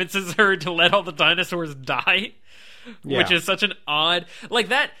guess, convinces her to let all the dinosaurs die. Yeah. Which is such an odd... Like,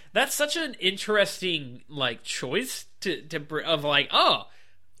 that's such an interesting, like, choice of like, oh...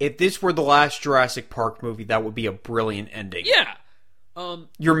 If this were the last Jurassic Park movie, that would be a brilliant ending. Yeah.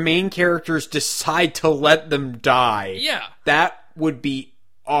 Your main characters decide to let them die. Yeah. That would be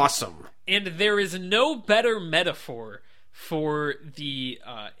awesome. And there is no better metaphor for the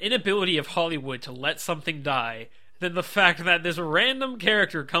inability of Hollywood to let something die than the fact that this random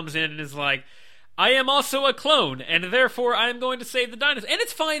character comes in and is like, I am also a clone, and therefore I am going to save the dinosaurs. And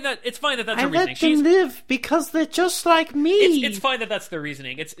it's fine that that's her reasoning. I let them live because they're just like me. It's fine that that's the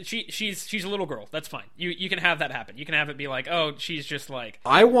reasoning. She's a little girl. That's fine. You can have that happen. You can have it be like, oh, she's just like...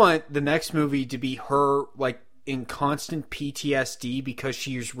 I want the next movie to be her, like, in constant PTSD because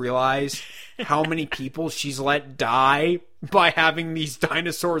she's realized how many people she's let die by having these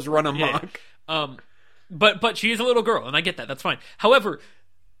dinosaurs run amok. Yeah. But she is a little girl, and I get that. That's fine. However,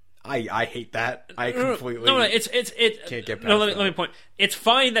 I hate that. I completely it's can't get past no. that. Let me point. It's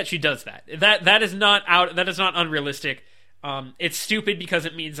fine that she does that. That is not out. That is not unrealistic. It's stupid because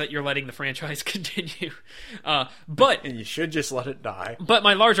it means that you're letting the franchise continue. But And you should just let it die. But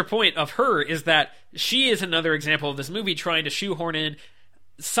my larger point of her is that she is another example of this movie trying to shoehorn in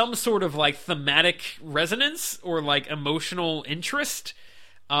some sort of like thematic resonance or like emotional interest,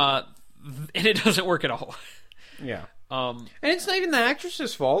 and it doesn't work at all. Yeah. And it's not even the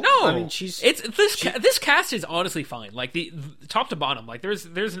actress's fault. No, I mean this cast is honestly fine. Like the top to bottom, like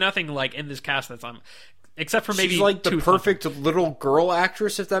there's nothing like in this cast that's except for maybe she's like the two perfect little girl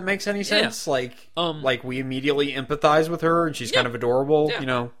actress, if that makes any sense. Yeah. Like we immediately empathize with her, and she's kind of adorable. Yeah. You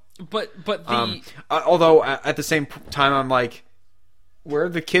know. But the although at the same time, I'm like, where are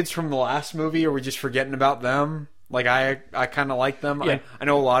the kids from the last movie? Are we just forgetting about them? Like I kind of like them. Yeah. I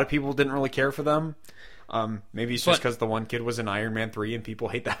know a lot of people didn't really care for them. Maybe it's just because the one kid was in Iron Man 3 and people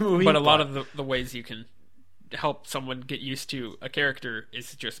hate that movie. But a lot of the ways you can help someone get used to a character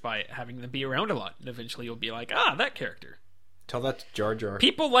is just by having them be around a lot. And eventually you'll be like, that character. Tell that to Jar Jar.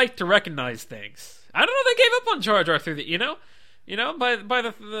 People like to recognize things. I don't know, they gave up on Jar Jar through the, you know, by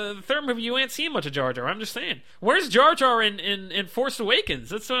the third movie you ain't seen much of Jar Jar. I'm just saying. Where's Jar Jar in Force Awakens?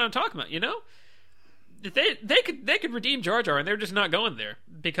 That's what I'm talking about, you know? They could redeem Jar Jar and they're just not going there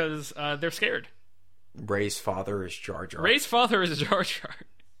because they're scared. Rey's father is Jar Jar. Rey's father is Jar Jar.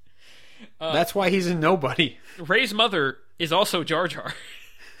 That's why he's a nobody. Rey's mother is also Jar Jar.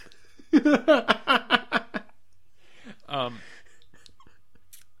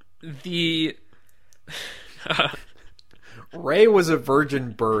 Rey was a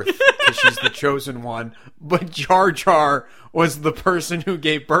virgin birth because she's the chosen one, but Jar Jar was the person who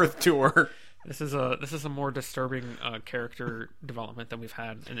gave birth to her. This is a more disturbing character development than we've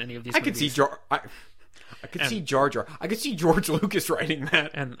had in any of these. I could see I could see Jar Jar. I could see George Lucas writing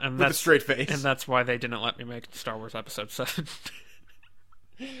that and with a straight face. And that's why they didn't let me make Star Wars Episode 7.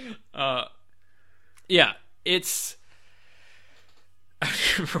 Yeah, it's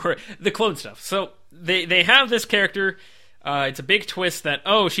the clone stuff. So they have this character. It's a big twist that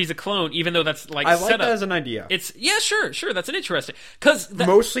she's a clone, even though that's like I set like up. that as an idea. It's sure that's an interesting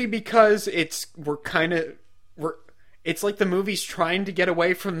mostly because it's like the movie's trying to get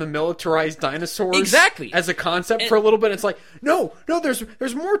away from the militarized dinosaurs exactly as a concept for a little bit. It's like no,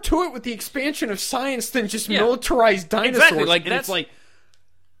 there's more to it with the expansion of science than just militarized dinosaurs. Exactly, like and it's like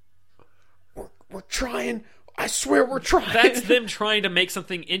we're trying. I swear we're trying. That's them trying to make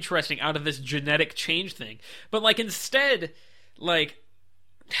something interesting out of this genetic change thing. But like instead, like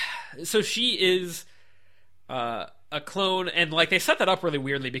so she is a clone, and like they set that up really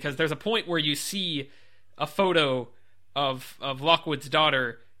weirdly because there's a point where you see a photo of Lockwood's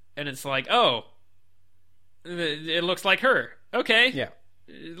daughter, and it's like, it looks like her. Okay. Yeah.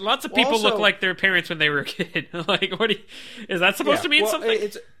 Lots of people look like their parents when they were a kid. Like, is that supposed to mean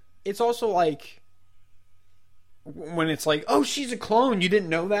something? It's also like when it's like, she's a clone. You didn't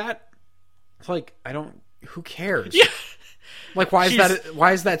know that? It's like, who cares? Yeah. Like, why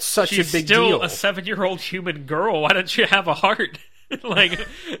is that such a big deal? She's still a 7-year-old human girl. Why don't you have a heart? Like,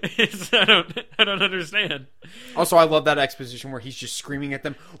 I don't understand. Also, I love that exposition where he's just screaming at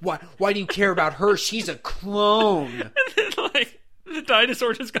them. Why do you care about her? She's a clone. And then, like, the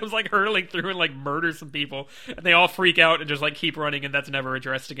dinosaur just comes like hurling through and like murders some people, and they all freak out and just like keep running, and that's never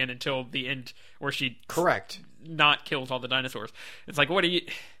addressed again until the end where she not kills all the dinosaurs. It's like, what do you?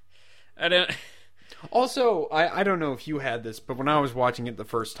 I don't. Also, I don't know if you had this, but when I was watching it the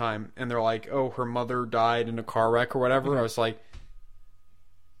first time, and they're like, her mother died in a car wreck or whatever, I was like,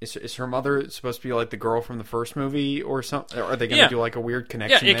 is her mother supposed to be like the girl from the first movie or something? Are they going to do like a weird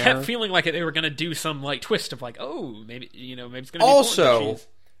connection? Yeah, it there? kept feeling like they were going to do some like twist of like, maybe it's going to be also.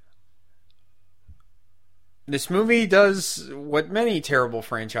 This movie does what many terrible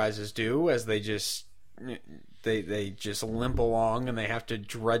franchises do, as they just limp along and they have to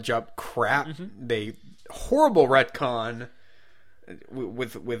dredge up crap. Mm-hmm. They horrible retcon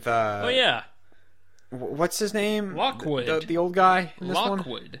with what's his name? Lockwood. The old guy in this Lockwood.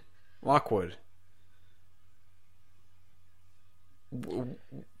 one? Lockwood.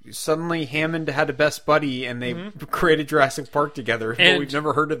 Suddenly Hammond had a best buddy and they created Jurassic Park together, but we've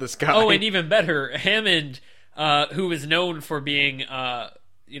never heard of this guy. Oh, and even better, Hammond, who is known for being a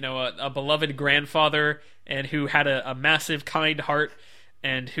beloved grandfather and who had a massive kind heart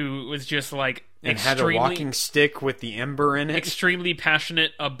and who was just like and had a walking stick with the ember in it. Extremely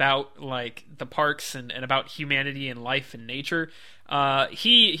passionate about like the parks and about humanity and life and nature.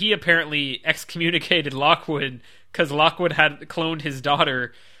 He apparently excommunicated Lockwood because Lockwood had cloned his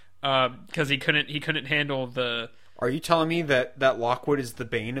daughter because he couldn't handle the. Are you telling me that Lockwood is the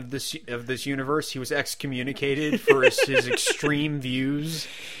bane of this universe? He was excommunicated for his extreme views.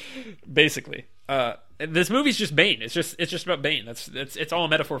 Basically, this movie's just Bane. It's just about Bane. It's all a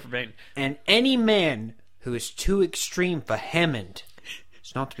metaphor for Bane. And any man who is too extreme for Hammond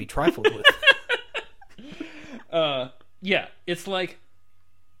is not to be trifled with. Yeah, it's like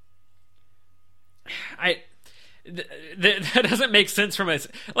that doesn't make sense from us.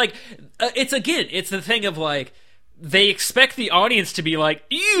 Like, it's the thing of like. They expect the audience to be like,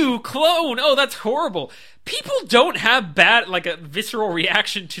 ew, clone, oh, that's horrible. People don't have a visceral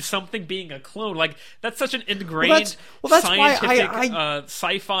reaction to something being a clone. Like, that's such an ingrained scientific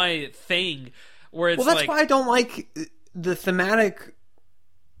sci-fi thing where it's that's why I don't like the thematic,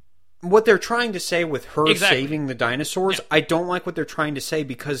 what they're trying to say with her saving the dinosaurs. Yeah. I don't like what they're trying to say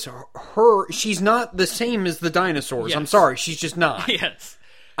because she's not the same as the dinosaurs. Yes. I'm sorry, she's just not. Yes.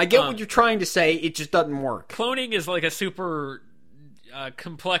 I get what you're trying to say, it just doesn't work. Cloning is like a super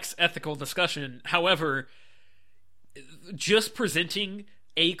complex ethical discussion. However, just presenting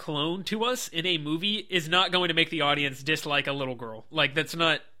a clone to us in a movie is not going to make the audience dislike a little girl. Like, that's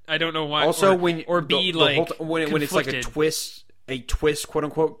not... I don't know why... Also, when it's like a twist,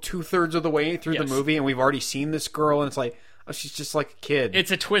 quote-unquote, 2/3 of the way through the movie, and we've already seen this girl, and it's like, oh, she's just like a kid.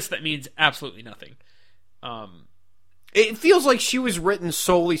 It's a twist that means absolutely nothing. It feels like she was written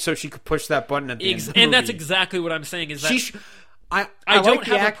solely so she could push that button at the end of the movie. And that's exactly what I'm saying. Is that I don't like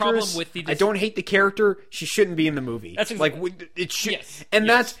have the a problem with the. I don't hate the character. She shouldn't be in the movie. That's it should. Yes,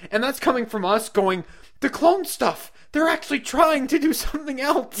 that's coming from us going the clone stuff. They're actually trying to do something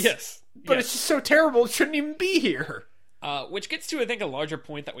else. Yes, but it's just so terrible. It shouldn't even be here. Which gets to, I think, a larger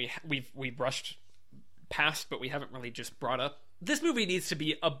point that we brushed past, but we haven't really just brought up. This movie needs to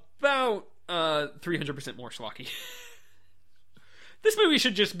be about 300% more schlocky. This movie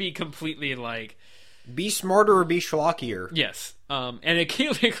should just be completely like... Be smarter or be schlockier. Yes. And it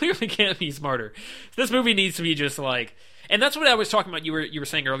clearly can't be smarter. This movie needs to be just like... And that's what I was talking about. You were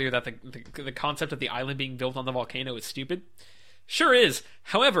saying earlier that the concept of the island being built on the volcano is stupid. Sure is.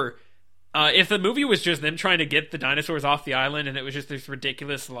 However, if the movie was just them trying to get the dinosaurs off the island and it was just this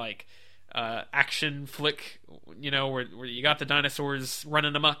ridiculous like action flick, where you got the dinosaurs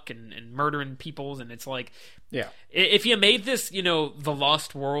running amok and murdering peoples, and it's like, yeah, if you made this, the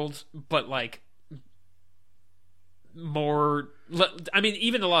Lost World, but like more, I mean,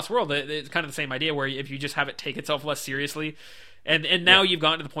 even the Lost World, it's kind of the same idea where if you just have it take itself less seriously, and now you've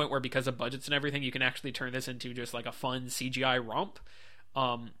gotten to the point where because of budgets and everything, you can actually turn this into just like a fun CGI romp.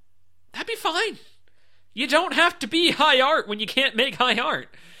 That'd be fine. You don't have to be high art when you can't make high art.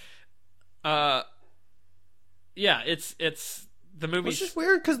 Yeah, it's the movie. It's just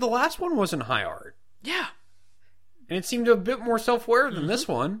weird because the last one wasn't high art. Yeah, and it seemed a bit more self-aware than this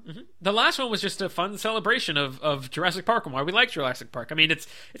one. Mm-hmm. The last one was just a fun celebration of Jurassic Park and why we like Jurassic Park. I mean, it's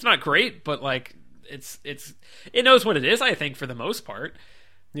not great, but like it knows what it is. I think for the most part.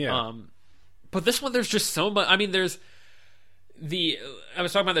 Yeah. But this one, there's just so much. I mean, I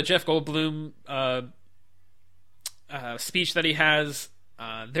was talking about the Jeff Goldblum speech that he has.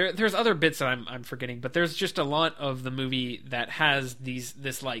 There's other bits that I'm forgetting, but there's just a lot of the movie that has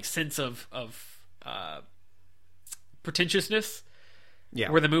this like sense of pretentiousness. Yeah.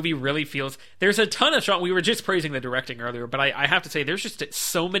 Where the movie really feels... There's a ton of shots... We were just praising the directing earlier, but I have to say, there's just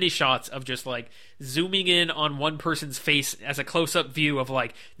so many shots of just, like, zooming in on one person's face as a close-up view of,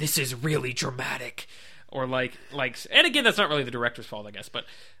 like, this is really dramatic. Or, like... And again, that's not really the director's fault, I guess, but...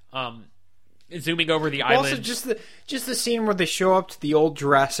 zooming over the island... Also, just the scene where they show up to the old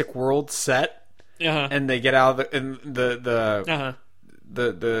Jurassic World set, and they get out of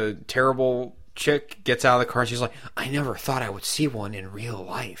the terrible... chick gets out of the car and she's like, I never thought I would see one in real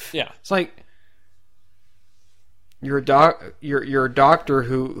life. Yeah. It's like you're a doctor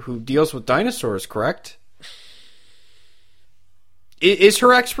who deals with dinosaurs, correct? Is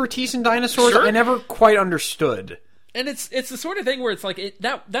her expertise in dinosaurs? Sure. I never quite understood. And it's the sort of thing where it's like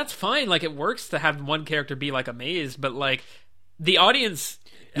that's fine, like it works to have one character be like amazed, but like the audience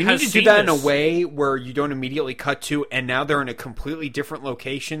you need to do that in a way where you don't immediately cut to, and now they're in a completely different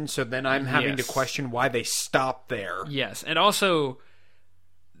location, so then I'm having to question why they stopped there. Yes, and also,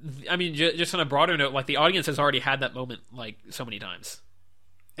 I mean, just on a broader note, like, the audience has already had that moment, like, so many times.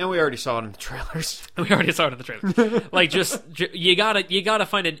 And we already saw it in the trailers. Like, you gotta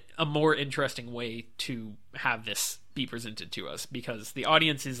find a more interesting way to have this be presented to us, because the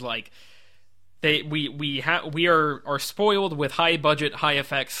audience is, like... We are spoiled with high budget, high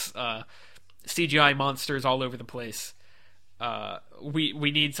effects, CGI monsters all over the place. We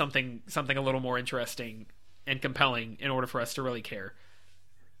need something a little more interesting and compelling in order for us to really care.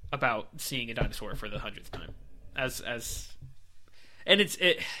 about seeing a dinosaur for the 100th time.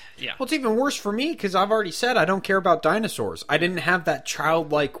 Yeah. Well, it's even worse for me because I've already said I don't care about dinosaurs. I didn't have that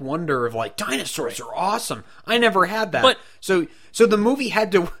childlike wonder of like dinosaurs are awesome. I never had that. But so the movie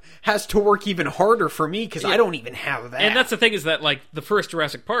has to work even harder for me because I don't even have that. And that's the thing is that like the first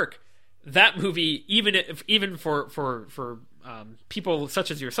Jurassic Park, that movie, even for people such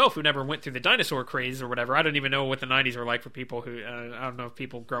as yourself who never went through the dinosaur craze or whatever, I don't even know what the 90s were like for people who I don't know if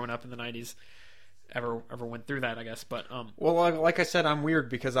people growing up in the 90s ever went through that, I guess. But well, like I said, I'm weird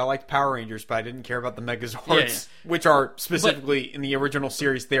because I liked Power Rangers, but I didn't care about the Megazords, which are specifically in the original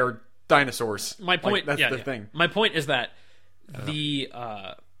series. They are dinosaurs. My point, that's the thing. My point is that the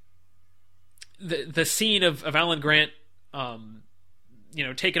scene of Alan Grant,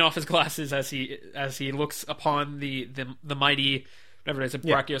 taking off his glasses as he looks upon the mighty, whatever it is, a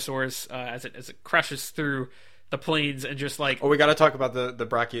Brachiosaurus as it crashes through the plains and just like... Oh, we got to talk about the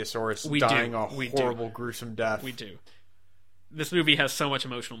Brachiosaurus dying a horrible, gruesome death. We do. This movie has so much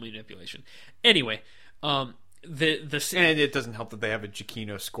emotional manipulation. Anyway, and it doesn't help that they have a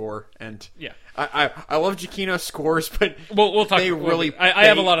Giacchino score, and yeah, I love Giacchino scores, but we'll talk. I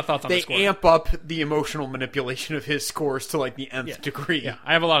have a lot of thoughts on the score. They amp up the emotional manipulation of his scores to like the nth degree. Yeah,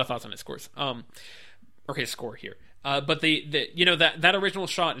 I have a lot of thoughts on his scores. His score here. But that original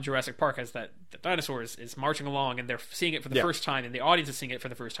shot in Jurassic Park has that the dinosaur is marching along and they're seeing it for the first time, and the audience is seeing it for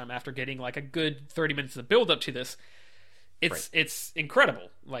the first time after getting like a good 30 minutes of build up to this. It's incredible.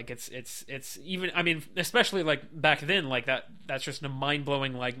 Like it's even, I mean, especially like back then, like that's just a mind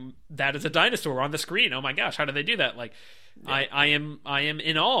blowing, like that is a dinosaur on the screen. Oh my gosh, how did they do that? Like I am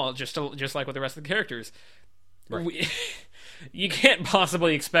in awe, just like with the rest of the characters. Right. You can't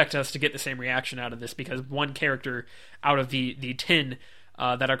possibly expect us to get the same reaction out of this because one character out of the 10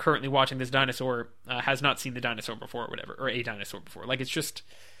 that are currently watching this dinosaur has not seen the dinosaur before or whatever, or a dinosaur before. Like, it's just...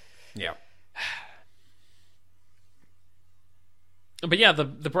 Yeah. But yeah, the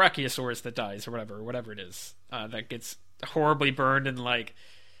Brachiosaurus that dies or whatever it is, that gets horribly burned and like...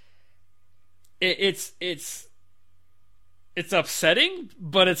 It's upsetting,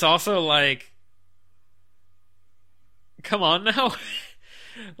 but it's also like... Come on now.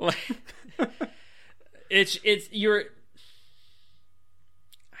 Like you're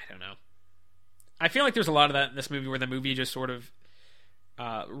I don't know. I feel like there's a lot of that in this movie where the movie just sort of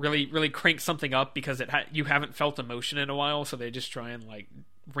really really cranks something up because you haven't felt emotion in a while, so they just try and like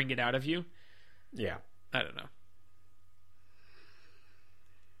wring it out of you. Yeah. I don't know.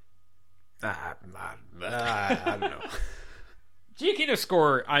 I don't know. Giacchino's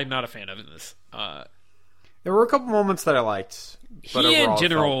score I'm not a fan of in this. There were a couple moments that I liked, but overall in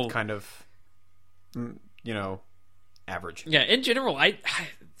general, felt kind of, average. Yeah, in general, I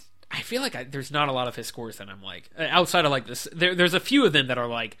feel like there's not a lot of his scores that I'm like, outside of like this. There's a few of them that are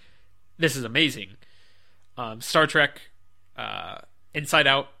like, this is amazing. Star Trek, Inside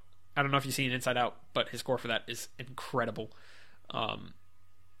Out. I don't know if you've seen Inside Out, but his score for that is incredible. And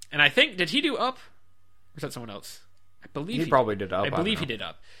I think, did he do Up? Or is that someone else? I believe he probably did Up. I believe he did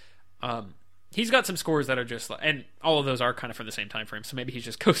Up. He's got some scores that are just like, and all of those are kind of from the same time frame, so maybe he's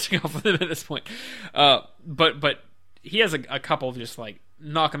just coasting off of them at this point. But he has a couple of just like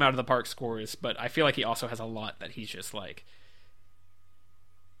knock him out of the park scores, but I feel like he also has a lot that he's just like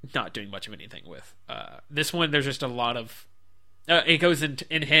not doing much of anything with. This one, there's just a lot of it goes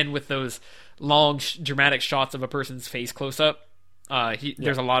in hand with those long dramatic shots of a person's face close up.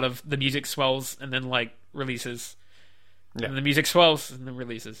 There's a lot of the music swells and then like releases. Yeah. And the music swells and then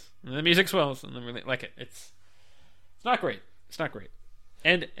releases. And the music swells and then releases. Like it's not great. It's not great.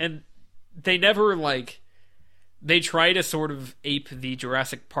 And they never like they try to sort of ape the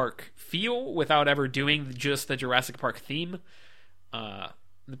Jurassic Park feel without ever doing just the Jurassic Park theme.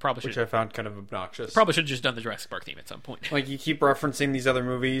 Which I found kind of obnoxious. Probably should have just done the Jurassic Park theme at some point. Like you keep referencing these other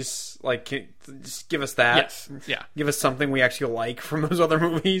movies. Like just give us that. Yes. Yeah. Give us something we actually like from those other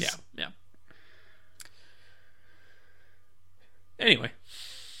movies. Yeah. Anyway,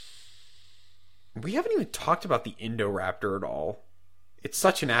 we haven't even talked about the Indoraptor at all. It's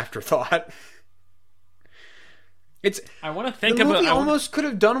such an afterthought. I want to think the movie almost could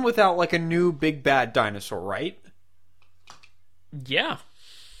have done without like a new big bad dinosaur, right? Yeah.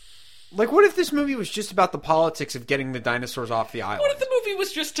 Like, what if this movie was just about the politics of getting the dinosaurs off the island? What if the movie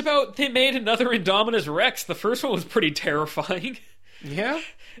was just about they made another Indominus Rex? The first one was pretty terrifying. Yeah?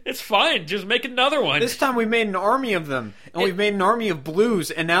 It's fine. Just make another one. This time we made an army of them. And we've made an army of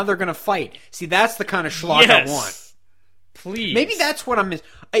blues, and now they're going to fight. See, that's the kind of schlock I want. Please. Maybe that's what I'm...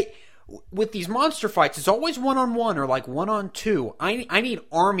 With these monster fights, it's always one-on-one or like one-on-two. I need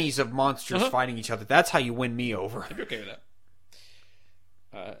armies of monsters fighting each other. That's how you win me over. I'd be okay with that.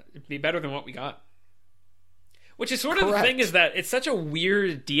 it'd be better than what we got. Which is sort of Correct. the thing, is that it's such a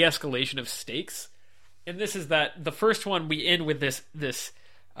weird de-escalation of stakes. And this is that the first one we end with this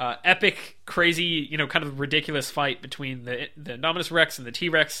epic, crazy, kind of ridiculous fight between the Indominus Rex and the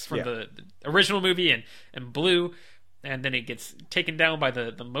T-Rex from the original movie and Blue. And then it gets taken down by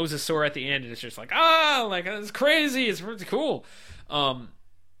the Mosasaur at the end, and it's just like, it's crazy, it's really cool.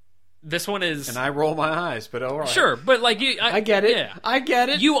 This one is... And I roll my eyes, but all right. Sure, but like... I get it. Yeah. I get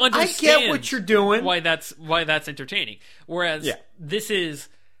it. You understand I get what you're doing. why that's entertaining. Whereas this is...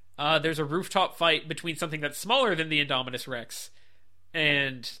 there's a rooftop fight between something that's smaller than the Indominus Rex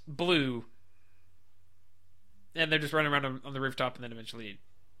and Blue, and they're just running around on the rooftop, and then eventually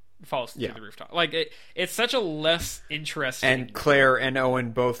falls through the rooftop. Like, it's such a less interesting... And Claire and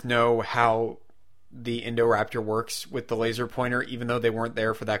Owen both know how the Indoraptor works with the laser pointer, even though they weren't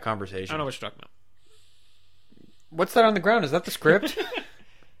there for that conversation. I don't know what you're talking about. What's that on the ground? Is that the script?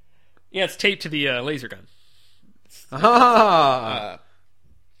 Yeah, it's taped to the laser gun.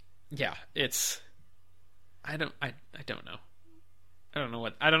 Yeah, it's... I don't know.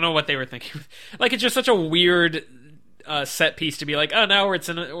 I don't know what they were thinking. Like, it's just such a weird set piece to be like, oh, now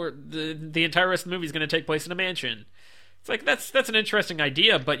the entire rest of the movie is going to take place in a mansion. It's like, that's an interesting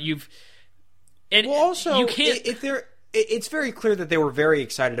idea, but you can't. It's very clear that they were very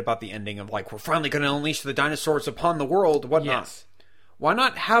excited about the ending of, like, we're finally going to unleash the dinosaurs upon the world, whatnot. Yes. Why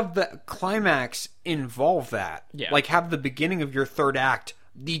not have the climax involve that? Yeah. Like, have the beginning of your third act,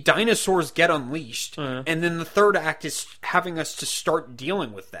 the dinosaurs get unleashed, and then the third act is having us to start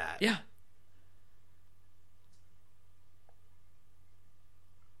dealing with that. Yeah.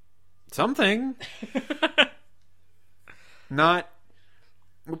 Something. Not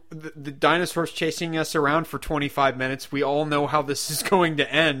the dinosaurs chasing us around for 25 minutes. We all know how this is going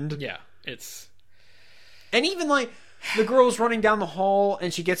to end. Yeah, it's... And even, like, the girl's running down the hall,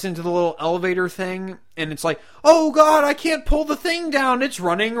 and she gets into the little elevator thing, and it's like, oh god, I can't pull the thing down, it's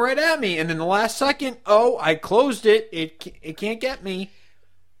running right at me. And then the last second, oh, I closed it, it can't get me.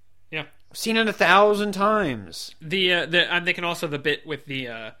 Yeah. I've seen it 1,000 times. I'm thinking also the bit with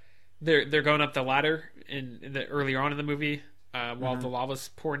the... They're going up the ladder earlier on in the movie while the lava's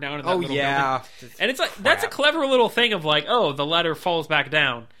pouring down in that little building. And it's like, that's a clever little thing of like, oh, the ladder falls back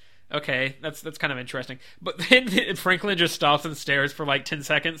down. Okay, that's kind of interesting. But then Franklin just stops and stares for like 10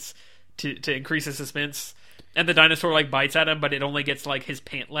 seconds to increase the suspense. And the dinosaur like bites at him, but it only gets like his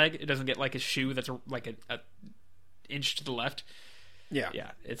pant leg. It doesn't get like his shoe that's like a inch to the left. Yeah.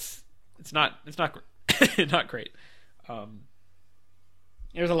 Yeah, it's not not great.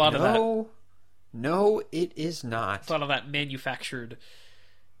 There's a lot of that. No, it is not. A lot of that manufactured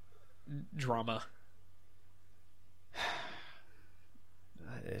drama.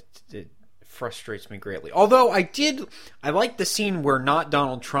 It frustrates me greatly. Although I like the scene where not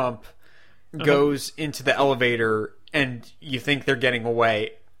Donald Trump goes into the elevator and you think they're getting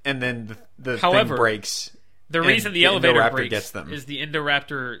away, and then the thing breaks. The reason the elevator breaks gets them is the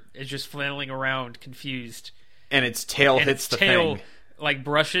Indoraptor is just flailing around, confused, and its tail hits the thing. Like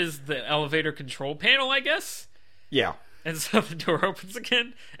brushes the elevator control panel, I guess. Yeah. And so the door opens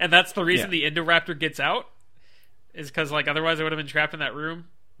again, and that's the reason the Indoraptor gets out. Is because like otherwise it would have been trapped in that room,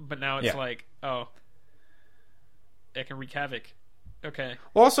 but now it's like, oh, it can wreak havoc. Okay.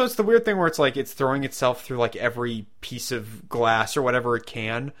 Well, also it's the weird thing where it's like it's throwing itself through like every piece of glass or whatever it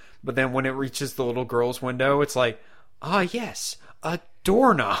can, but then when it reaches the little girl's window, it's like, yes, a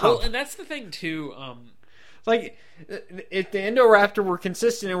doorknob. Well, and that's the thing too. Like, if the Indoraptor were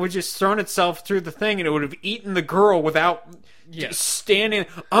consistent, it would just thrown itself through the thing, and it would have eaten the girl without standing.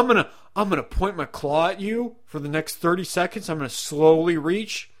 I'm gonna point my claw at you for the next 30 seconds. I'm gonna slowly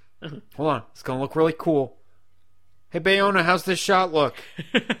reach. Hold on, it's gonna look really cool. Hey, Bayona, how's this shot look?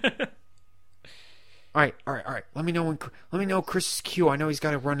 All right. Let me know Chris's cue. I know he's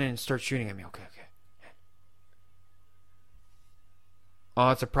got to run in and start shooting at me. Okay.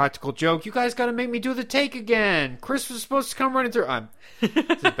 Oh, it's a practical joke. You guys got to make me do the take again. Chris was supposed to come running through.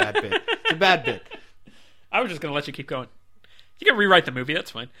 It's a bad bit. It's a bad bit. I was just going to let you keep going. You can rewrite the movie.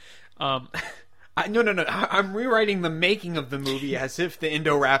 That's fine. No. I'm rewriting the making of the movie as if the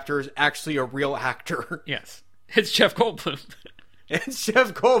Indoraptor is actually a real actor. Yes. It's Jeff Goldblum. It's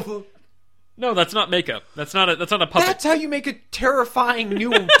Jeff Goldblum. No, that's not makeup. That's not a puppet. That's how you make a terrifying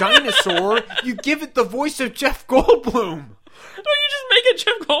new dinosaur. You give it the voice of Jeff Goldblum. No, you just make it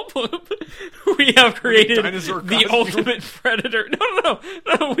Jeff Goldblum. We have created the ultimate predator. No.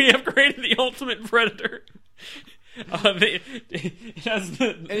 We have created the ultimate predator. It has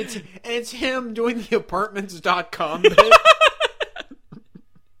and it's him doing the apartments.com bit.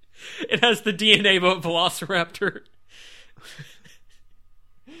 It has the DNA of a velociraptor.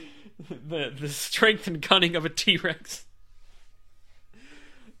 the strength and cunning of a T-Rex.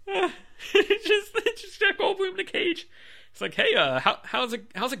 It's just Jeff Goldblum in a cage. It's like, hey, how's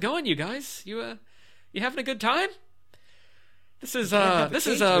it going, you guys? You having a good time? This is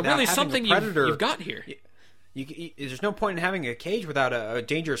really something you've got here. There's no point in having a cage without a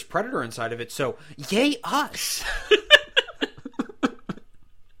dangerous predator inside of it. So, yay us!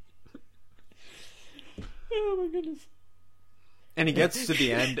 Oh my goodness! And he gets to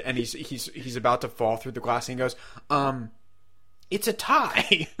the end, and he's about to fall through the glass, and he goes, it's a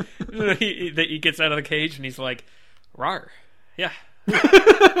tie. He gets out of the cage, and he's like, "Rawr, yeah,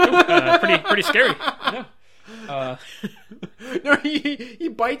 pretty scary." No. No, he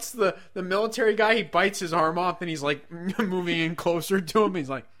bites the military guy. He bites his arm off, and he's like moving in closer to him. He's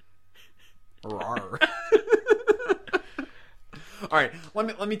like, "Rawr." All right,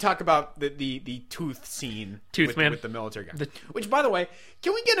 let me talk about the tooth scene with the military guy. Which, by the way,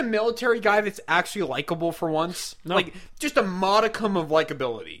 can we get a military guy that's actually likable for once? No. Like, just a modicum of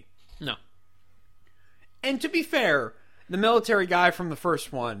likability. No. And to be fair, the military guy from the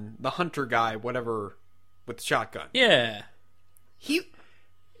first one, the hunter guy, whatever, with the shotgun. Yeah. He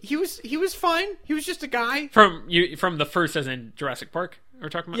was fine. He was just a guy from the first, as in Jurassic Park. We're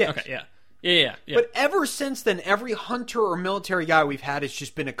talking about. Yes. Okay, yeah. Yeah. But ever since then, every hunter or military guy we've had has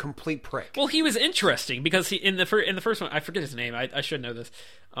just been a complete prick. Well, he was interesting because he in the first one, I forget his name. I should know this.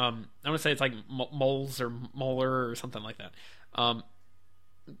 I want to say it's like Moles or Moeller or something like that.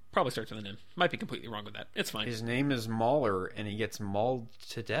 Probably starts with an M. Might be completely wrong with that. It's fine. His name is Mauler, and he gets mauled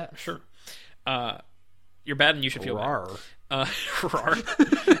to death. Sure. You're bad, and you should feel Rawr. bad. Rawr.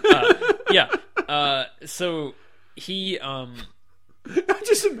 Yeah. So he. I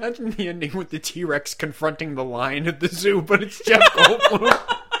just imagine the ending with the T-Rex confronting the lion at the zoo, but it's Jeff Goldblum.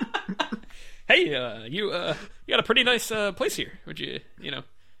 Hey, you got a pretty nice place here. Would you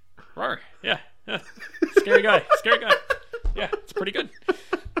Rawr. Yeah. Scary guy. Yeah, it's pretty good.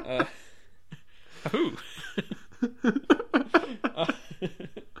 Who?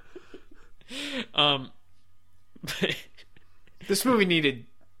 This movie needed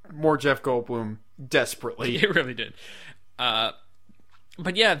more Jeff Goldblum desperately. It really did.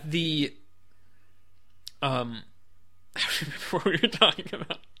 But yeah, I don't remember what we were talking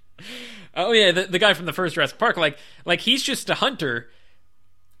about. Oh yeah, the guy from the first Jurassic Park, like he's just a hunter,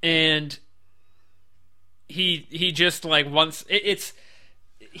 and he just like wants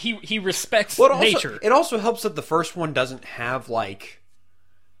he respects nature. It also helps that the first one doesn't have like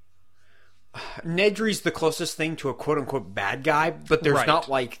Nedry's the closest thing to a quote-unquote bad guy, but there's not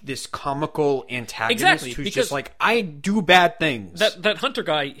like this comical antagonist who's just like, I do bad things. That hunter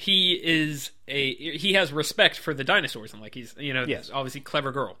guy, he has respect for the dinosaurs, and like he's obviously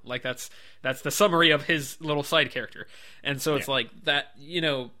clever girl. Like that's the summary of his little side character, and so it's like that,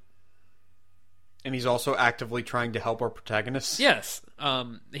 And he's also actively trying to help our protagonist. Yes,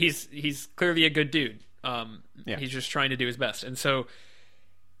 he's clearly a good dude. He's just trying to do his best, and so.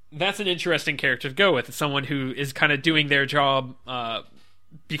 That's an interesting character to go with. It's someone who is kind of doing their job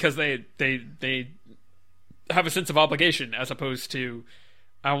because they have a sense of obligation, as opposed to,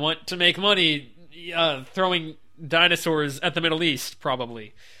 I want to make money throwing dinosaurs at the Middle East,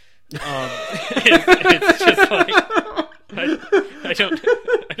 probably. It's just like I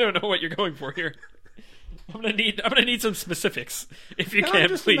don't know what you're going for here. I'm gonna need some specifics if you can, I'm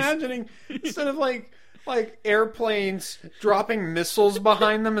just please. Imagining instead of like airplanes dropping missiles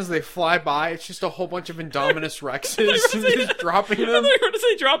behind them as they fly by, it's just a whole bunch of Indominus Rexes just dropping them. I thought you were going to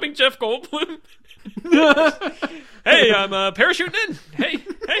say dropping Jeff Goldblum. Hey, I'm parachuting in. Hey,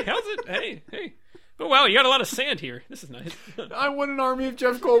 how's it? Hey. Oh, wow, you got a lot of sand here. This is nice. I want an army of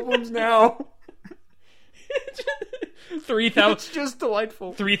Jeff Goldblums now. 3,000. It's just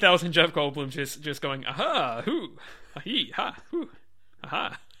delightful. 3,000 Jeff Goldblums just going, aha, hoo, hee, ha, hoo,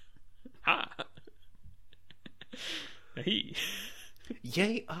 aha, ha. Hey.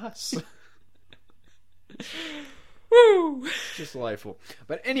 Yay us. Woo. Just delightful.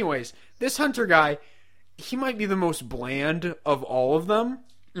 But anyways, this hunter guy, he might be the most bland of all of them.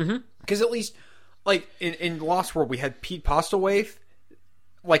 Because at least, like, in Lost World, we had Pete Postlewaite,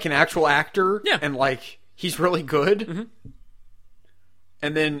 like an actual actor. Yeah. And, like, he's really good.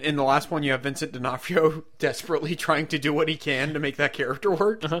 And then in the last one, you have Vincent D'Onofrio desperately trying to do what he can to make that character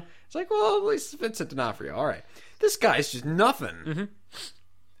work. It's like, well, at least it's Vincent D'Onofrio. All right. This guy's just nothing.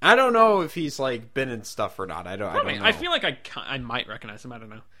 I don't know if he's like been in stuff or not. I don't know. I feel like I might recognize him. I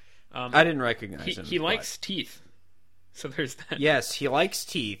don't know. I didn't recognize him. He likes teeth. So there's that. Yes, he likes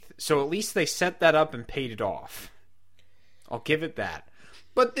teeth. So at least they set that up and paid it off. I'll give it that.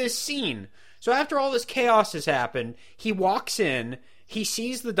 But this scene. So after all this chaos has happened, he walks in. He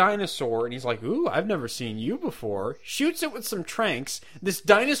sees the dinosaur and he's like, ooh, I've never seen you before. Shoots it with some tranks. This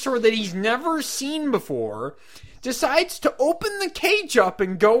dinosaur that he's never seen before decides to open the cage up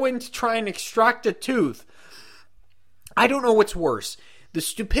and go in to try and extract a tooth. I don't know what's worse. The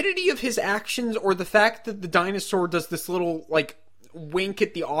stupidity of his actions or the fact that the dinosaur does this little, like, wink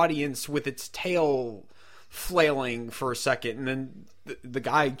at the audience with its tail flailing for a second, and then the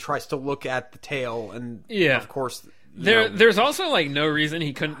guy tries to look at the tail, and of course... There's also like no reason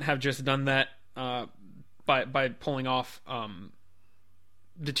he couldn't have just done that by pulling off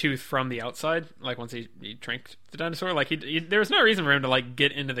the tooth from the outside. Like once he tranked the dinosaur, like there was no reason for him to like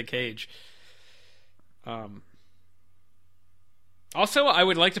get into the cage. Also, I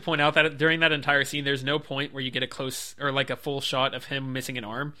would like to point out that during that entire scene, there's no point where you get a close or like a full shot of him missing an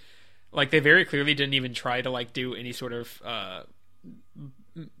arm. Like they very clearly didn't even try to like do any sort of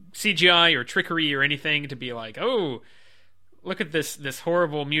CGI or trickery or anything to be like, oh, look at this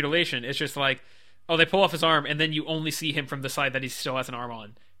horrible mutilation. It's just like, oh, they pull off his arm and then you only see him from the side that he still has an arm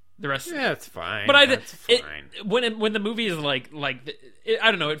on. The rest, yeah, it's fine. But that's fine. When the movie is like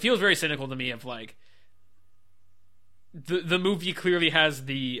I don't know, it feels very cynical to me. Of like the movie clearly has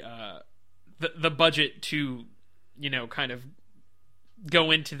the budget to, you know, kind of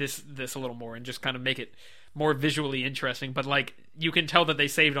go into this a little more and just kind of make it more visually interesting, but like you can tell that they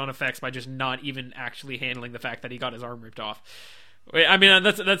saved on effects by just not even actually handling the fact that he got his arm ripped off. I mean,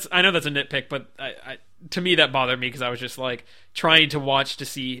 that's I know that's a nitpick, but to me that bothered me because I was just like trying to watch to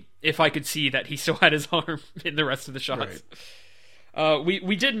see if I could see that he still had his arm in the rest of the shots. Right.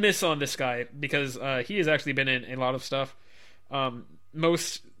 We did miss on this guy because he has actually been in a lot of stuff.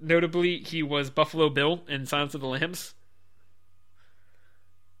 Most notably, he was Buffalo Bill in Silence of the Lambs.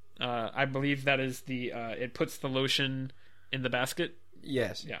 I believe that is the it puts the lotion in the basket.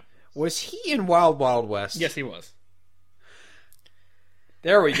 Yes. Yeah. Was he in Wild Wild West? Yes, he was.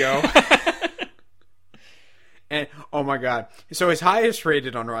 There we go. And oh my god. So his highest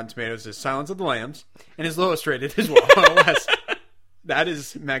rated on Rotten Tomatoes is Silence of the Lambs, and his lowest rated is Wild Wild West. That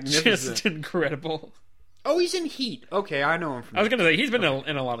is magnificent. Just incredible. Oh, he's in Heat. Okay, I know him from I was going to say, he's been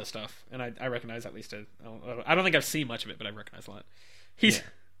in a lot of stuff, and I recognize at least I don't think I've seen much of it, but I recognize a lot. He's... Yeah.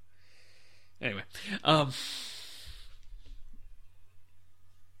 Anyway,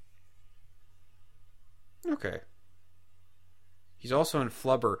 okay. He's also in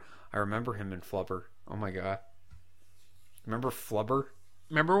Flubber. I remember him in Flubber. Oh my god. Remember Flubber?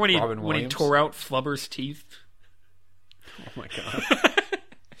 Remember when he tore out Flubber's teeth? Oh my god.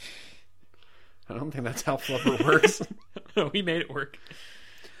 I don't think that's how Flubber works. No, he made it work.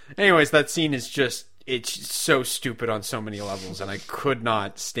 Anyways, that scene is just, it's so stupid on so many levels, and I could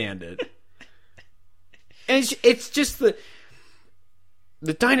not stand it. And it's just the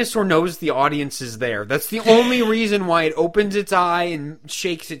dinosaur knows the audience is there. That's the only reason why it opens its eye and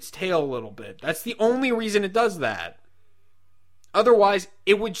shakes its tail a little bit. That's the only reason it does that. Otherwise,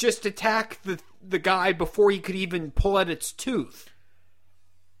 it would just attack the guy before he could even pull out its tooth.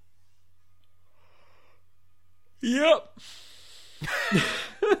 Yep.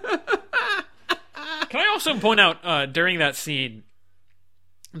 Can I also point out during that scene,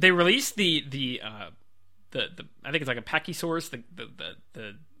 they released the I think it's like a Pachysaurus,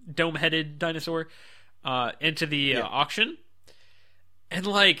 the dome-headed dinosaur, into the auction, and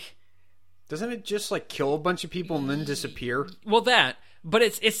like, doesn't it just like kill a bunch of people and then disappear? Well, but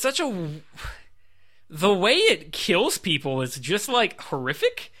it's such the way it kills people is just like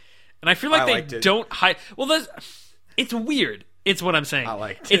horrific, and I feel like they don't hide. Well, it's weird. It's what I'm saying. I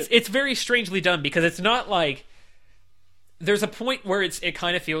liked it. It's very strangely done because it's not like there's a point where it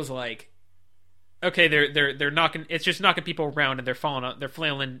kind of feels like, okay, they're knocking. It's just knocking people around and they're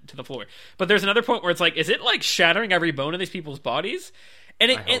flailing to the floor. But there's another point where it's like, is it like shattering every bone in these people's bodies?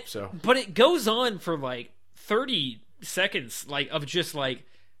 And I hope so. But it goes on for like 30 seconds, like of just like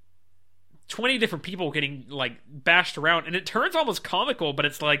 20 different people getting like bashed around, and it turns almost comical. But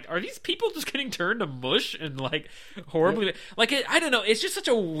it's like, are these people just getting turned to mush and like horribly? Yep. Like I don't know. It's just such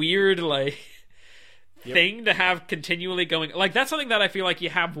a weird like. Yep. Thing to have continually going, like that's something that I feel like you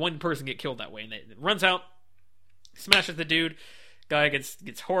have one person get killed that way, and it runs out, smashes the dude, guy gets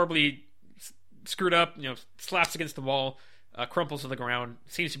horribly screwed up, you know, slaps against the wall, crumples to the ground,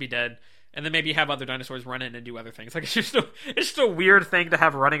 seems to be dead, and then maybe you have other dinosaurs run in and do other things. Like it's just a weird thing to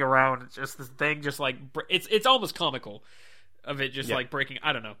have running around. It's just this thing, just like it's almost comical of it, just like breaking.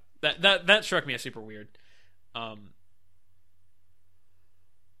 I don't know, that struck me as super weird.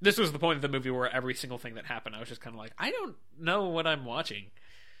 This was the point of the movie where every single thing that happened, I was just kind of like, I don't know what I'm watching.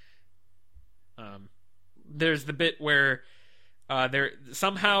 There's the bit where there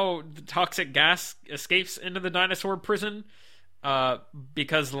somehow the toxic gas escapes into the dinosaur prison,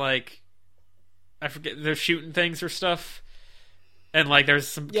 because like I forget they're shooting things or stuff, and like there's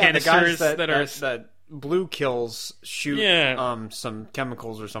some canisters that blue kills shoot some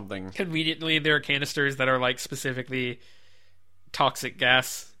chemicals or something. Conveniently, there are canisters that are like specifically toxic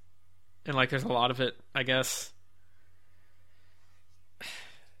gas, and like there's a lot of it, I guess.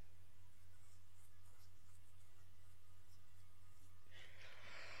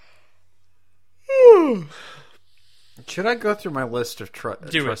 Should I go through my list of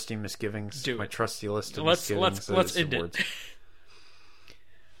trusty misgivings? Do my it. trusty list of misgivings. Let's end it.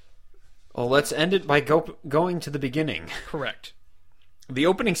 Well, let's end it by going to the beginning. Correct. The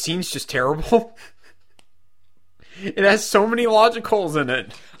opening scene's just terrible. It has so many logic holes in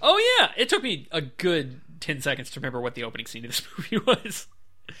it. Oh yeah, it took me a good 10 seconds to remember what the opening scene of this movie was.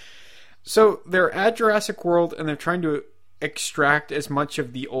 So they're at Jurassic World and they're trying to extract as much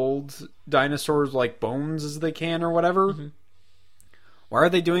of the old dinosaurs like bones as they can or whatever. Mm-hmm. Why are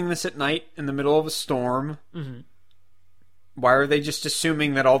they doing this at night in the middle of a storm? Mm-hmm. Why are they just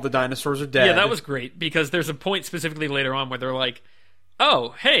assuming that all the dinosaurs are dead? Yeah, that was great, because there's a point specifically later on where they're like,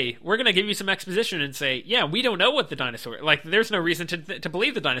 oh, hey, we're going to give you some exposition and say, yeah, we don't know what the dinosaur... Like, there's no reason to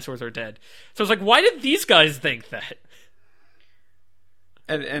believe the dinosaurs are dead. So it's like, why did these guys think that?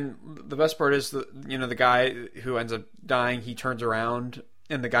 And the best part is, the guy who ends up dying, he turns around,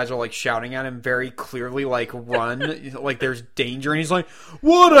 and the guys are, like, shouting at him very clearly, like, run, like there's danger, and he's like,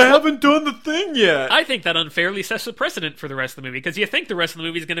 what? I haven't done the thing yet! I think that unfairly sets a precedent for the rest of the movie, because you think the rest of the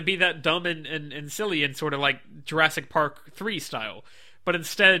movie is going to be that dumb and silly and sort of like Jurassic Park 3 style. But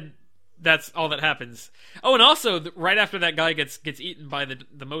instead, that's all that happens. Oh, and also, right after that guy gets eaten by the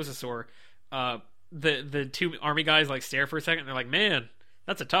mosasaur, the two army guys, like, stare for a second, and they're like, man...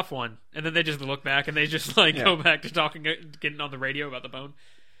 That's a tough one. And then they just look back and they just go back to getting on the radio about the bone.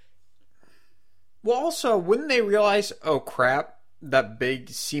 Well, also, wouldn't they realize, oh crap, that big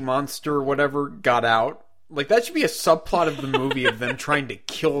sea monster or whatever got out? Like, that should be a subplot of the movie of them trying to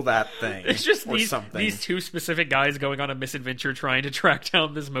kill that thing. It's just something. These two specific guys going on a misadventure trying to track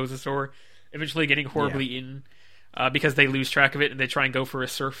down this mosasaur, eventually getting horribly eaten because they lose track of it and they try and go for a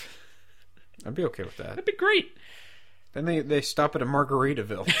surf. I'd be okay with that. That'd be great. Then they stop at a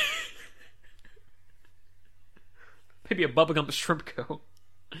Margaritaville. Maybe a Bubblegum Shrimp Co.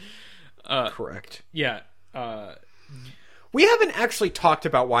 Correct. Yeah. We haven't actually talked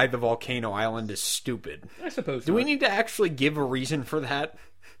about why the volcano island is stupid. I suppose. Do we need to actually give a reason for that?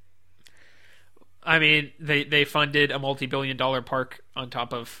 I mean, they funded a multi-billion-dollar park on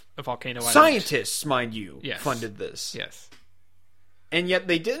top of a volcano island. Scientists, mind you, funded this. Yes. And yet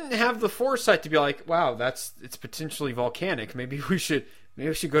they didn't have the foresight to be like, wow, it's potentially volcanic. Maybe we should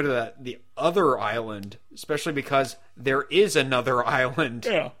go to the other island, especially because there is another island.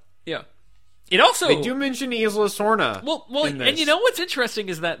 Yeah. Yeah. It also, they do mention Isla Sorna. Well, and you know what's interesting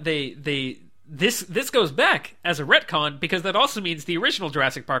is that this goes back as a retcon, because that also means the original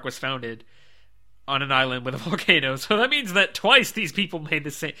Jurassic Park was founded on an island with a volcano. So that means that twice these people made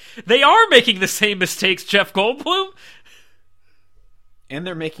the same. They are making the same mistakes, Jeff Goldblum. And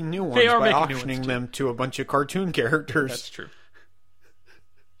they're making new ones by auctioning them to a bunch of cartoon characters. That's true.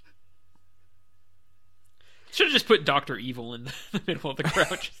 Should have just put Dr. Evil in the middle of the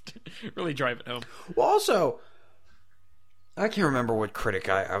crowd just to really drive it home. Well, also, I can't remember what critic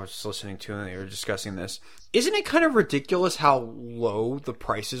I was listening to and they were discussing this. Isn't it kind of ridiculous how low the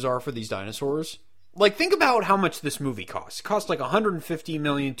prices are for these dinosaurs? Like, think about how much this movie costs. It costs like $150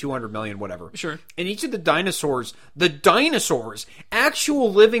 million, $200 million, whatever. Sure. And each of the dinosaurs,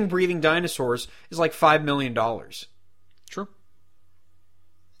 actual living, breathing dinosaurs, is like $5 million. True.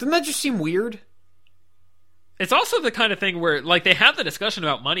 Doesn't that just seem weird? It's also the kind of thing where, like, they have the discussion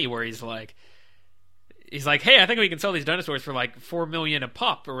about money where he's like, hey, I think we can sell these dinosaurs for like $4 million a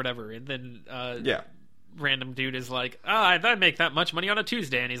pop or whatever. And then, random dude is like, I make that much money on a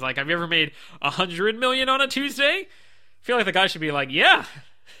Tuesday. And he's like, have you ever made $100 million on a Tuesday? I feel like the guy should be like, yeah.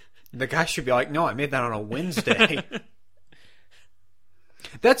 The guy should be like, no, I made that on a Wednesday.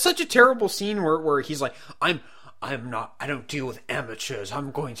 That's such a terrible scene where he's like, I don't deal with amateurs.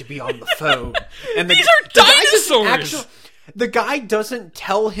 I'm going to be on the phone. And these are dinosaurs! The guy doesn't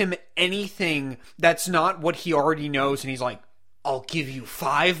tell him anything that's not what he already knows. And he's like, I'll give you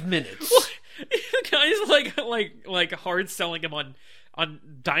 5 minutes. What? The guy's like hard selling him on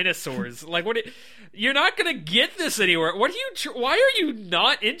dinosaurs. Like, what? You're not gonna get this anywhere. What are you? Why are you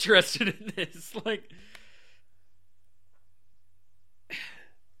not interested in this? Like,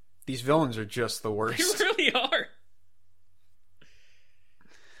 these villains are just the worst. They really are.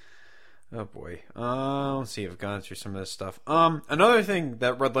 Oh boy. Let's see. I've gone through some of this stuff. Another thing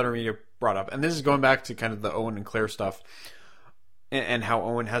that Red Letter Media brought up, and this is going back to kind of the Owen and Claire stuff. and how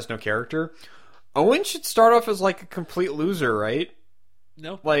Owen has no character. Owen should start off as like a complete loser, right?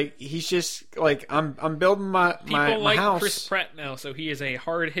 No, like he's just like I'm building my like house. Chris Pratt now, so he is a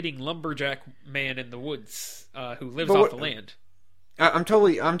hard-hitting lumberjack man in the woods who lives off the land. I'm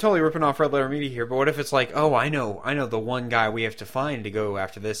totally ripping off Red Letter Media here, but what if it's like, oh, I know the one guy we have to find to go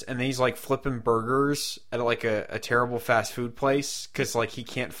after this, and then he's like flipping burgers at like a terrible fast food place because like he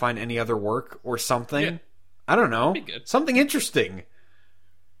can't find any other work or something. Yeah. I don't know, something interesting.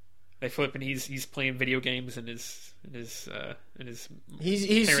 They flip and he's playing video games in his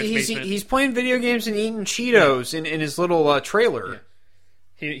he's playing video games and eating Cheetos in his little trailer.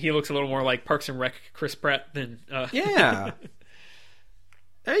 Yeah. He looks a little more like Parks and Rec Chris Pratt than yeah.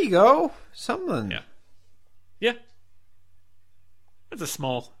 There you go. Something. Yeah. That's a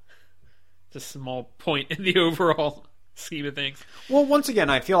small point in the overall scheme of things. Well, once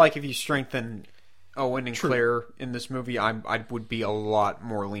again, I feel like if you strengthen Owen and Claire in this movie, I would be a lot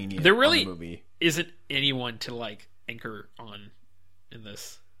more lenient. There really on the movie. Isn't anyone to like anchor on in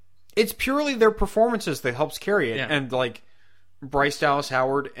this. It's purely their performances that helps carry it, and like Bryce Dallas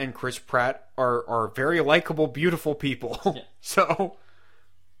Howard and Chris Pratt are very likable, beautiful people. Yeah. So,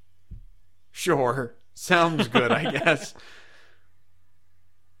 sure, sounds good, I guess.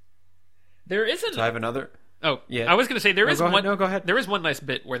 There isn't. So I have another. Oh, yeah. I was going to say there is one. No, go ahead. There is one nice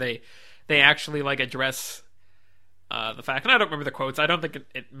bit where they actually like address the fact, and I don't remember the quotes. I don't think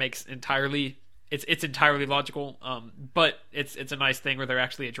it makes entirely. It's entirely logical, but it's a nice thing where they're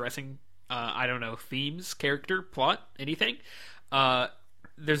actually addressing I don't know, themes, character, plot, anything.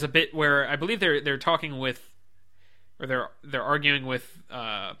 There's a bit where I believe they're talking with, or they're arguing with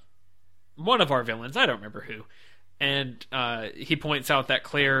one of our villains. I don't remember who, and he points out that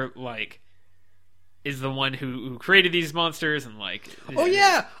Claire is the one who created these monsters, and oh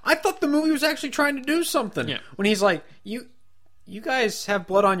yeah, I thought the movie was actually trying to do something. Yeah. When he's like, you guys have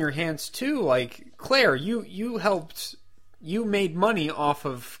blood on your hands too. Like, Claire, you helped, you made money off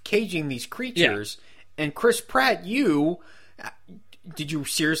of caging these creatures. Yeah. And Chris Pratt, did you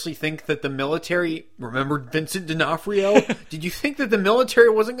seriously think that the military, remembered Vincent D'Onofrio? Did you think that the military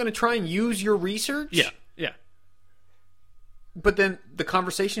wasn't going to try and use your research? Yeah. But then the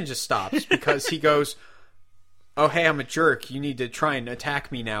conversation just stops because he goes, oh, hey, I'm a jerk. You need to try and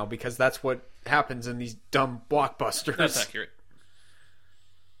attack me now because that's what happens in these dumb blockbusters. That's accurate.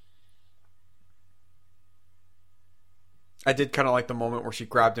 I did kind of like the moment where she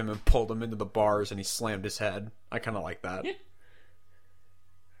grabbed him and pulled him into the bars and he slammed his head. I kind of like that. Yeah.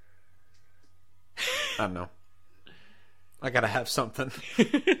 I don't know. I gotta have something.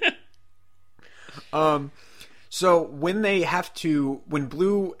 So when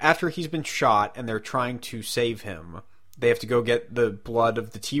Blue, after he's been shot and they're trying to save him, they have to go get the blood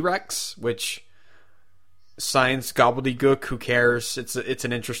of the T-Rex, which science gobbledygook, who cares? It's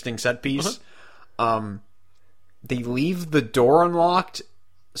an interesting set piece. Uh-huh. They leave the door unlocked.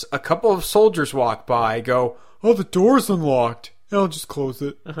 A couple of soldiers walk by, go, oh, the door's unlocked. I'll just close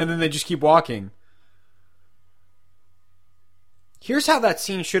it. Uh-huh. And then they just keep walking. Here's how that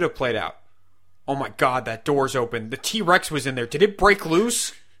scene should have played out. Oh my god, that door's open. The T-Rex was in there. Did it break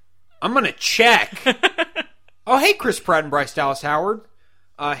loose? I'm gonna check. Oh, hey, Chris Pratt and Bryce Dallas Howard.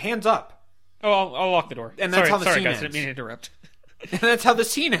 Hands up. Oh, I'll lock the door. And that's how the scene guys, ends. I didn't mean to interrupt. And that's how the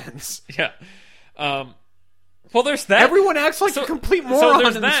scene ends. Yeah. Well, there's that. Everyone acts like a complete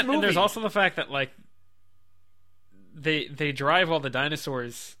moron in this movie. And there's also the fact that they drive all the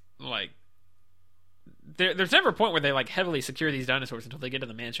dinosaurs there's never a point where they heavily secure these dinosaurs until they get to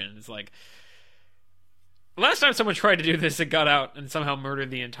the mansion. It's last time someone tried to do this, it got out and somehow murdered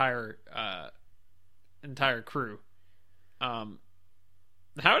the entire crew. How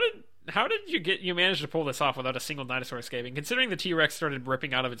did you manage to pull this off without a single dinosaur escaping? Considering the T-Rex started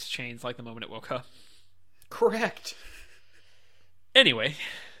ripping out of its chains the moment it woke up. Correct. Anyway,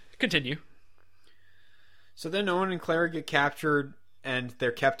 continue. So then Owen and Claire get captured, and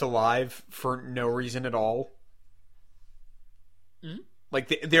they're kept alive for no reason at all.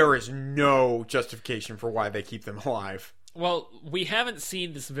 Mm-hmm. There is no justification for why they keep them alive. Well, we haven't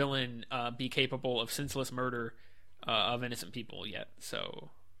seen this villain be capable of senseless murder of innocent people yet,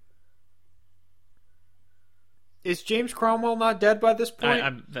 so... Is James Cromwell not dead by this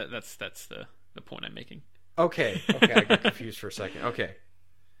point? That's the point I'm making. Okay, I got confused for a second. Okay.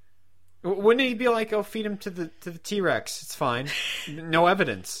 Wouldn't he be like, oh, feed him to the T-Rex, it's fine. No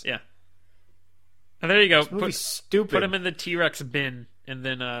evidence. Yeah. And there you go. This movie's stupid. Put him in the T-Rex bin, and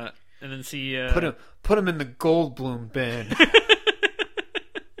then see... Put him in the Goldblum bin.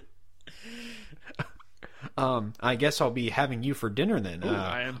 I guess I'll be having you for dinner then. Ooh,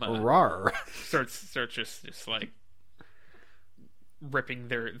 I am... rawr. Starts just ripping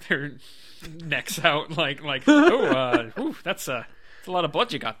their necks out ooh, that's a lot of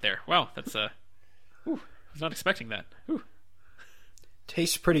blood you got there. Wow, that's ooh, I was not expecting that. Ooh.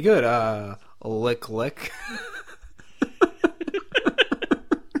 Tastes pretty good. Lick lick.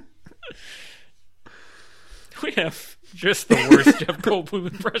 We have just the worst Jeff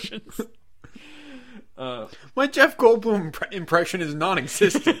Goldblum impressions. My Jeff Goldblum impression is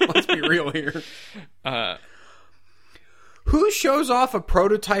non-existent. Let's be real here. Who shows off a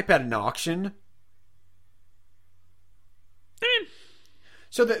prototype at an auction?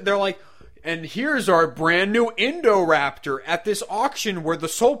 So they're like, and here's our brand new Indoraptor at this auction where the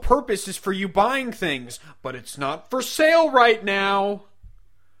sole purpose is for you buying things, but it's not for sale right now.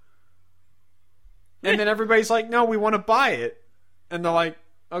 And then everybody's like, no, we want to buy it. And they're like,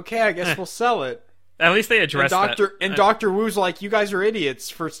 okay, I guess we'll sell it. At least they addressed that. And Dr. Wu's like, you guys are idiots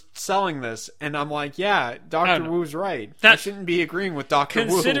for selling this. And I'm like, yeah, Dr. Wu's right. I shouldn't be agreeing with Dr. Wu.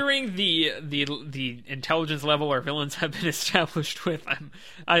 Considering the intelligence level our villains have been established with,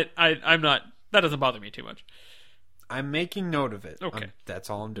 I'm not. That doesn't bother me too much. I'm making note of it. Okay.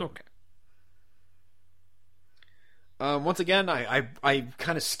 That's all I'm doing. Okay. Once again, I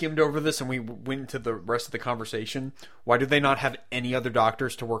kind of skimmed over this and we went into the rest of the conversation. Why do they not have any other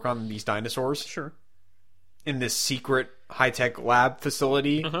doctors to work on these dinosaurs? Sure. In this secret high-tech lab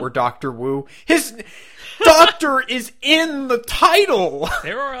facility where Dr. Wu... His doctor is in the title!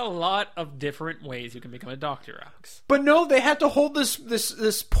 There are a lot of different ways you can become a doctor, Alex. But no, they had to hold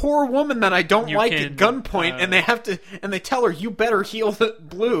this poor woman that I don't like at gunpoint, and they tell her, you better heal the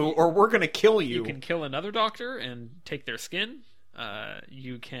Blue or we're gonna kill you. You can kill another doctor and take their skin.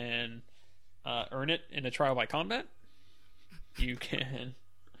 You can earn it in a trial by combat. You can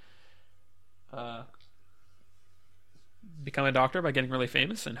become a doctor by getting really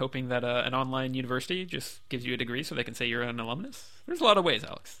famous and hoping that an online university just gives you a degree so they can say you're an alumnus. There's a lot of ways,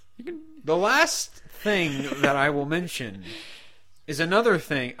 Alex. The last thing that I will mention is another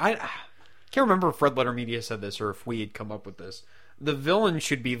thing. I can't remember if Red Letter Media said this or if we had come up with this. The villain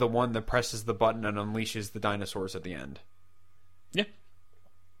should be the one that presses the button and unleashes the dinosaurs at the end. Yeah.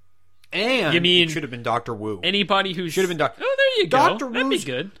 And you mean it should have been Dr. Wu. Anybody who should have been Dr. Oh, there you go. That'd be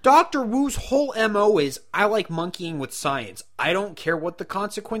good. Dr. Wu's whole MO is, I like monkeying with science. I don't care what the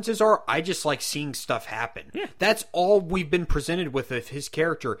consequences are. I just like seeing stuff happen. Yeah. That's all we've been presented with of his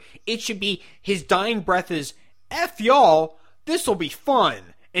character. It should be his dying breath is, F y'all, this'll be fun.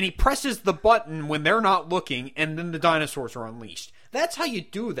 And he presses the button when they're not looking, and then the dinosaurs are unleashed. That's how you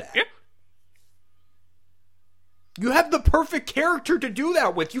do that. Yeah. You have the perfect character to do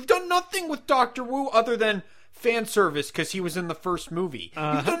that with. You've done nothing with Dr. Wu other than fan service because he was in the first movie.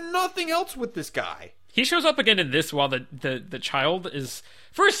 You've done nothing else with this guy. He shows up again in this while the child is...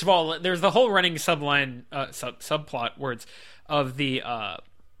 First of all, there's the whole running subplot words of the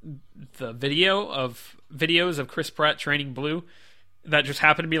videos of Chris Pratt training Blue that just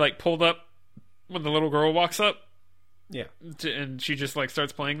happen to be like pulled up when the little girl walks up. Yeah. And she just like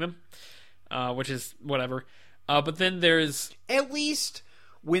starts playing them, which is whatever. But then there's... At least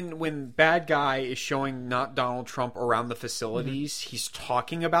when bad guy is showing not Donald Trump around the facilities, he's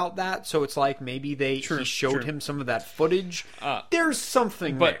talking about that. So it's like maybe he showed him some of that footage. There's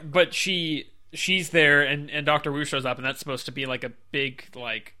something there. But she's there and Dr. Wu shows up and that's supposed to be like a big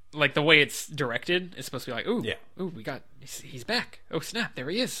like the way it's directed. It's supposed to be like, ooh, he's back. Oh snap, there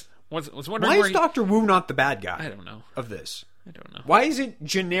he is. Was wondering why is Dr. Wu not the bad guy? I don't know. Of this. I don't know. Why is it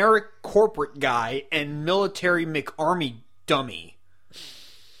generic corporate guy and military McArmy dummy?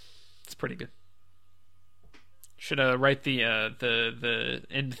 It's pretty good. Should write the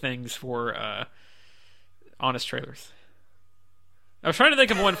end things for Honest Trailers. I was trying to think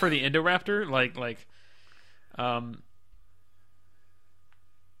of one for the Indoraptor,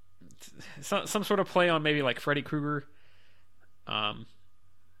 some sort of play on maybe like Freddy Krueger,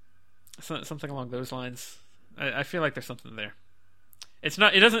 something along those lines. I feel like there's something there. It's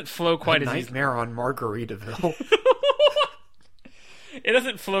not. It doesn't flow quite as easily. Nightmare on Margaritaville. It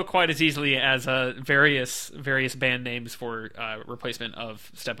doesn't flow quite as easily as various band names for replacement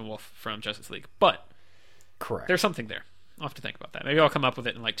of Steppenwolf from Justice League. But correct. There's something there. I'll have to think about that. Maybe I'll come up with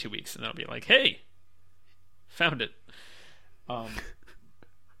it in like 2 weeks, and I'll be like, "Hey, found it."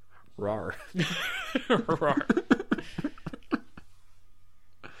 Rar. Rar.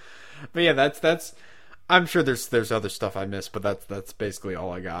 But yeah, that's. I'm sure there's other stuff I missed, but that's basically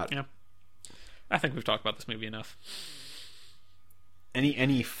all I got. Yeah, I think we've talked about this movie enough.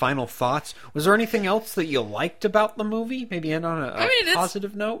 Any final thoughts? Was there anything else that you liked about the movie? Maybe end on a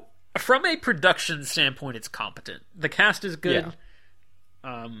positive note. From a production standpoint, it's competent. The cast is good.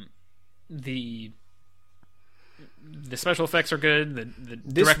 Yeah. The the special effects are good. The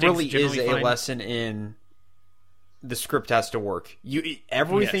This directing's really is generally a fine. lesson in the script has to work.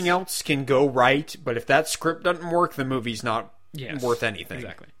 Everything Yes. else can go right, but if that script doesn't work, the movie's not Yes, worth anything.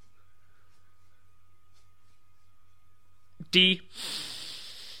 Exactly. D.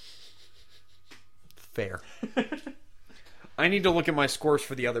 Fair. I need to look at my scores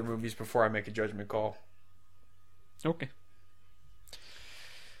for the other movies before I make a judgment call. Okay.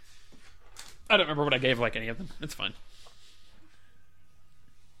 I don't remember what I gave like any of them. It's fine.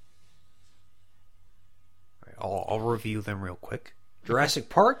 I'll review them real quick. Jurassic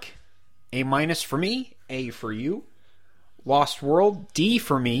Park, A- for me, A for you. Lost World, D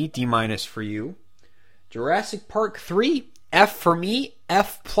for me, D- for you. Jurassic Park 3, F for me,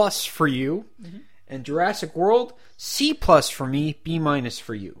 F+ for you. Mm-hmm. And Jurassic World, C+ for me, B-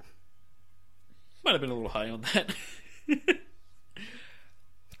 for you. Might have been a little high on that.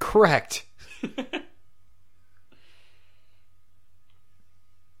 Correct. I'm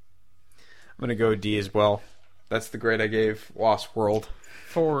going to go D as well. That's the grade I gave Lost World.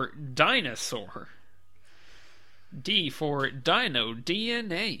 For Dinosaur. D for Dino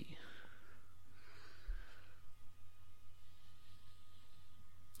DNA.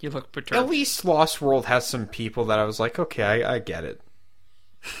 You look perturbed. At least Lost World has some people that I was like, okay, I get it.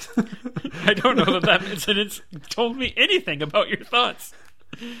 I don't know that incident told me anything about your thoughts.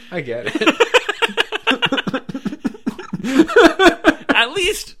 I get it. At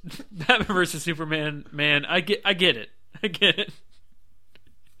least Batman vs Superman, man, I get it. I get it.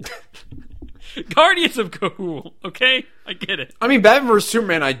 Guardians of Ga'Hoole, okay? I get it. I mean, Batman vs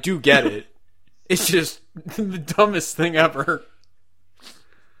Superman, I do get it. It's just the dumbest thing ever.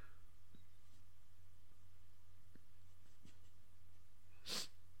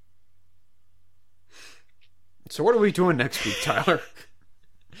 So what are we doing next week, Tyler?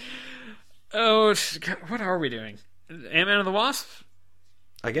 Oh, what are we doing? Ant-Man and the Wasp?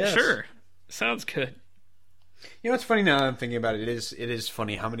 I guess. Sure. Sounds good. You know what's funny now that I'm thinking about it? It is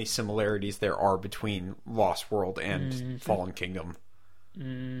funny how many similarities there are between Lost World and Fallen Kingdom.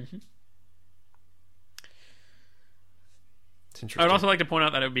 Mm-hmm. It's interesting. I would also like to point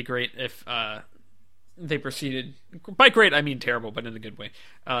out that it would be great if they proceeded... By great, I mean terrible, but in a good way.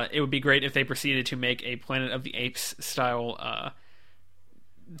 It would be great if they proceeded to make a Planet of the Apes style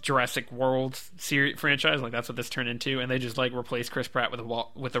Jurassic World series franchise. Like, that's what this turned into. And they just, like, replaced Chris Pratt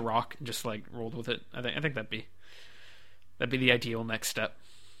with The Rock and just, like, rolled with it. I think that'd be the ideal next step.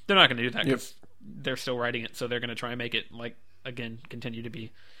 They're not going to do that because they're still writing it, so they're going to try and make it, like, again, continue to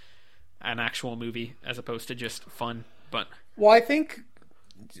be an actual movie as opposed to just fun. But well, I think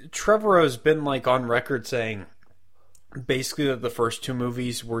Trevorrow's been, like, on record saying basically that the first two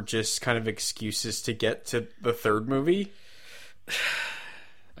movies were just kind of excuses to get to the third movie.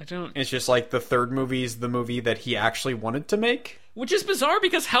 It's just like the third movie is the movie that he actually wanted to make. Which is bizarre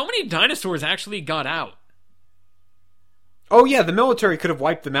because how many dinosaurs actually got out? Oh yeah, the military could have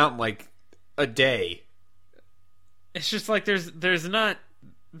wiped them out in like a day. It's just like there's not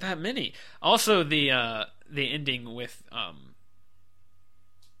that many. Also, the ending with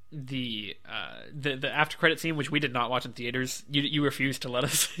the after credit scene, which we did not watch in theaters. You refused to let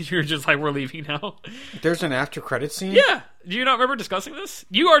us. You were just like, we're leaving now. There's an after credit scene? Yeah. Do you not remember discussing this?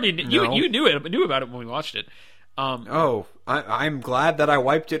 You already No. you knew about it when we watched it. I'm glad that I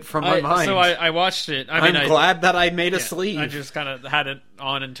wiped it from my mind. So I watched it. I'm glad that I made a sleeve. I just kind of had it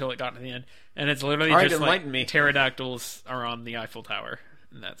on until it got to the end, and it's literally All right, just like enlighten me. pterodactyls are on the Eiffel Tower.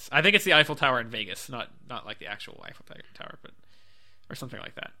 And I think it's the Eiffel Tower in Vegas, not like the actual Eiffel Tower, but or something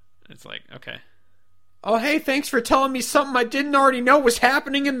like that. It's like, okay. Oh, hey, thanks for telling me something I didn't already know was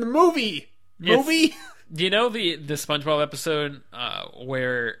happening in the movie. Do you know the SpongeBob episode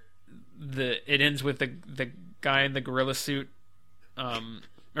where it ends with the guy in the gorilla suit,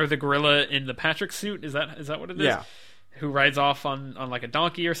 or the gorilla in the Patrick suit? Is that what it is? Yeah. Who rides off on like a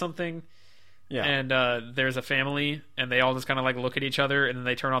donkey or something? Yeah. And there's a family, and they all just kind of like look at each other, and then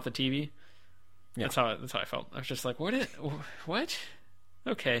they turn off the TV. Yeah. That's how I felt. I was just like, what?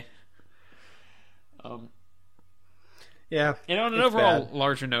 Okay. Yeah. And on an overall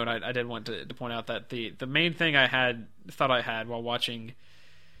larger note, I did want to point out that the main thing I thought I had while watching,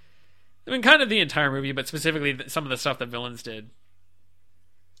 I mean, kind of the entire movie, but specifically some of the stuff that villains did.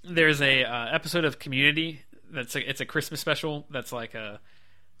 There's a episode of Community it's a Christmas special that's like it's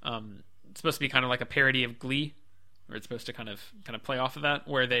supposed to be kind of like a parody of Glee, or it's supposed to kind of play off of that,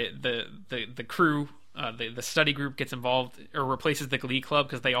 where the crew, the study group gets involved or replaces the Glee club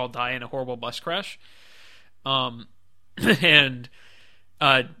because they all die in a horrible bus crash. And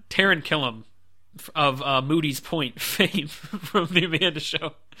Taron Killam Moody's Point fame from the Amanda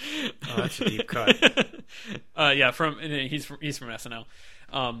Show. Oh, that's a deep cut. Yeah, he's from SNL.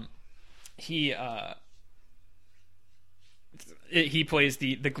 He plays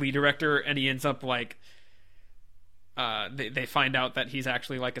the Glee director, and he ends up like they find out that he's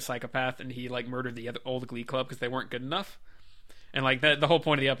actually like a psychopath, and he like murdered the old Glee club because they weren't good enough. And like the whole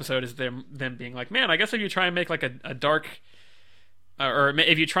point of the episode is them being like, man, I guess if you try and make like a dark, or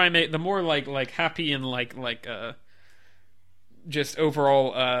if you try and make the more like happy and like just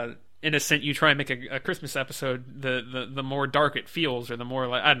overall innocent, you try and make a Christmas episode, the more dark it feels, or the more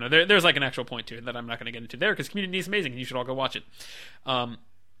like, I don't know. There's like an actual point to it that I'm not going to get into there because Community is amazing and you should all go watch it.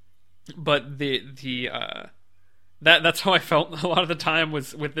 But that's how I felt a lot of the time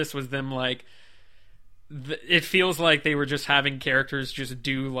was them like. It feels like they were just having characters just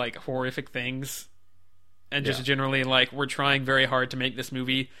do like horrific things, and just generally like we're trying very hard to make this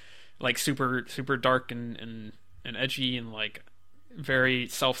movie like super super dark and edgy and like very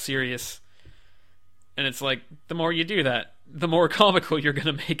self-serious. And it's like the more you do that, the more comical you're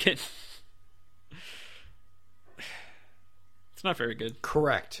gonna make it. It's not very good.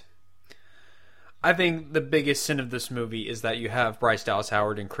 Correct. I think the biggest sin of this movie is that you have Bryce Dallas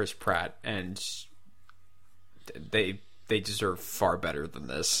Howard and Chris Pratt, and they deserve far better than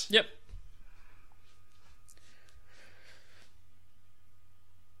this. Yep.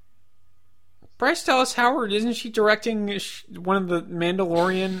 Bryce Dallas Howard, isn't she directing one of the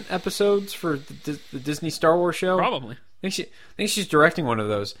Mandalorian episodes for the Disney Star Wars show? Probably. I think she's directing one of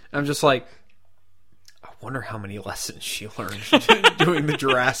those. I'm just like, I wonder how many lessons she learned doing the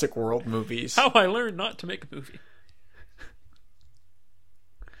Jurassic World movies. How I learned not to make a movie.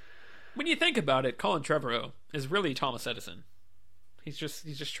 When you think about it, Colin Trevorrow is really Thomas Edison. He's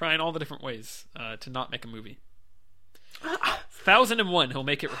just trying all the different ways to not make a movie. 1001, he'll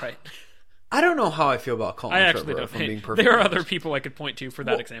make it right. I don't know how I feel about Colin Trevorrow. I actually don't. If I'm being perfectly there are honest. other people I could point to for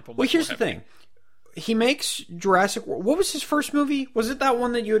that example. Well, here's the thing. He makes Jurassic World. What was his first movie? Was it that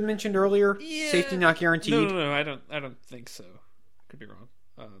one that you had mentioned earlier? Yeah. Safety Not Guaranteed? No, I don't think so. Could be wrong.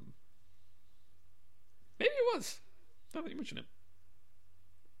 Maybe it was. Now that you mention it.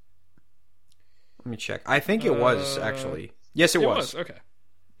 Let me check. I think it was, actually. Yes, it was. Okay.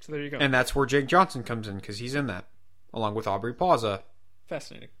 So there you go. And that's where Jake Johnson comes in, because he's in that, along with Aubrey Plaza.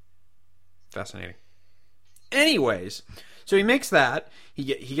 Fascinating. Anyways, so he makes that.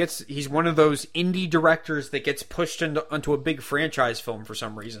 He's one of those indie directors that gets pushed onto a big franchise film for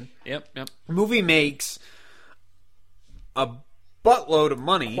some reason. Yep. The movie makes a buttload of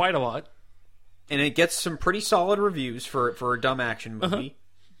money. Quite a lot. And it gets some pretty solid reviews for a dumb action movie. Uh-huh.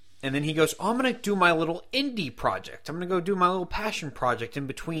 And then he goes, I'm going to do my little indie project. I'm going to go do my little passion project in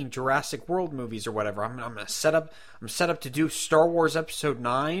between Jurassic World movies or whatever. I'm going to set up to do Star Wars Episode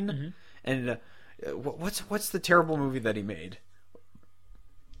 9. Mm-hmm. And what's the terrible movie that he made?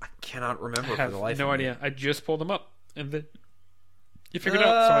 I cannot remember for the life of me. No idea. I just pulled them up. And then you figured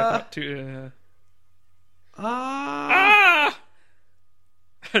out, so I thought to...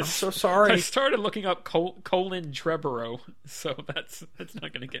 I'm so sorry. I started looking up Colin Trevorrow, so that's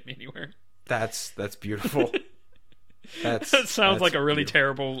not going to get me anywhere. That's beautiful. That sounds like a really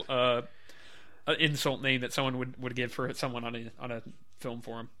terrible insult name that someone would give for someone on a film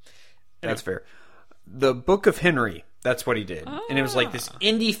forum. Anyway. That's fair. The Book of Henry, that's what he did. And it was like this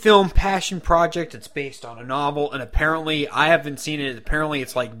indie film passion project. It's based on a novel, and apparently, I haven't seen it. Apparently,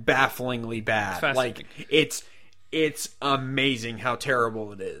 it's like bafflingly bad. Like it's amazing how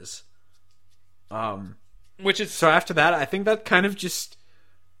terrible it is. Which is so after that, I think that kind of just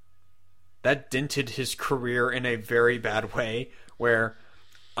that dented his career in a very bad way. Where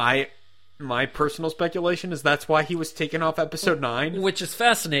my personal speculation is that's why he was taken off Episode 9, which is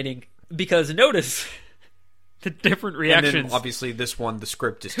fascinating because notice the different reactions. And then obviously this one, the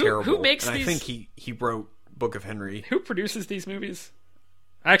script is terrible. Who makes and these? I think he wrote Book of Henry. Who produces these movies?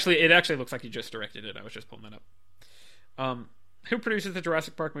 It actually looks like he just directed it. I was just pulling that up. Who produces the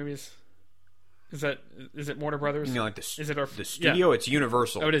Jurassic Park movies? Is it Warner Brothers? You know, like the studio? Yeah. It's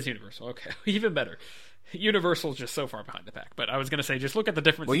Universal. Oh, it is Universal. Okay, even better. Universal's just so far behind the pack. But I was going to say, just look at the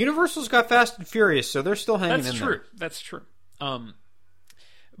difference. Well, Universal's got Fast and Furious, so they're still hanging in there. That's true.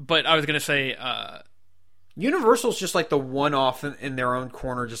 But I was going to say... Universal's just like the one-off in their own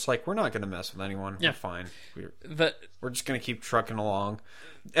corner, just like, we're not going to mess with anyone. We're fine. We're just going to keep trucking along.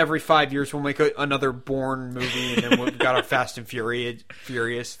 Every 5 years, we'll make another Bourne movie, and then we've got our Fast and Furious.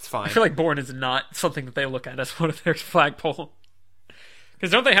 It's fine. I feel like Bourne is not something that they look at as one of their flagpole.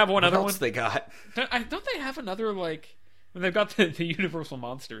 Because don't they have one other one? What else they got? Don't they have another, like... They've got the Universal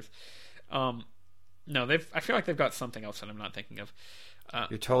Monsters. No, I feel like they've got something else that I'm not thinking of.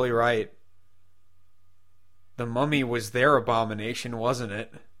 You're totally right. The Mummy was their abomination, wasn't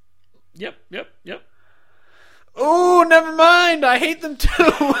it? Yep. Oh, never mind. I hate them too.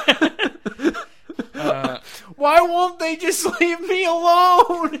 Why won't they just leave me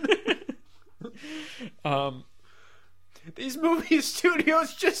alone? These movie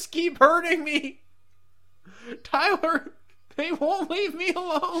studios just keep hurting me. Tyler, they won't leave me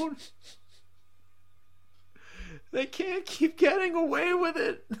alone. They can't keep getting away with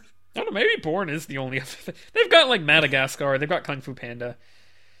it. I don't know, maybe Bourne is the only other thing. They've got like Madagascar, they've got Kung Fu Panda.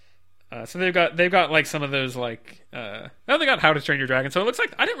 So they've got like some of those like oh, they got How to Train Your Dragon. So it looks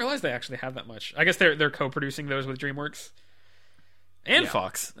like I didn't realize they actually have that much. I guess they're co-producing those with DreamWorks and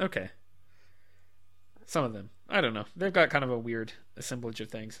Fox. Okay, some of them. I don't know. They've got kind of a weird assemblage of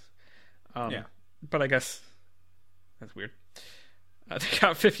things. But I guess that's weird. They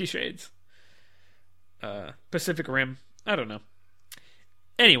got 50 Shades, Pacific Rim. I don't know.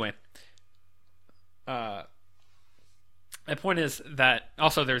 Anyway, my point is that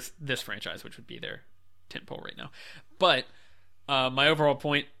also there's this franchise, which would be their tentpole right now. But my overall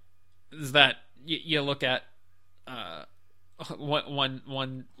point is that you look at what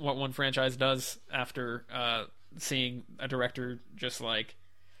one franchise does after seeing a director just like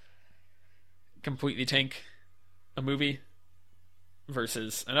completely tank a movie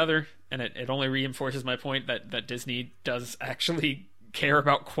versus another, and it only reinforces my point that Disney does actually care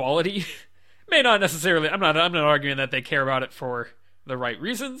about quality. May not necessarily. I'm not arguing that they care about it for the right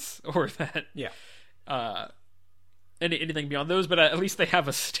reasons or that anything beyond those, but at least they have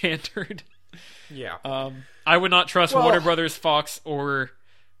a standard. Yeah. I would not trust Warner Brothers, Fox, or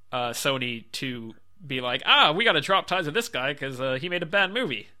Sony to be like, we got to drop ties with this guy because he made a bad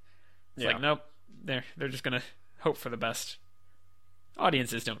movie. It's like, nope, they're just gonna hope for the best.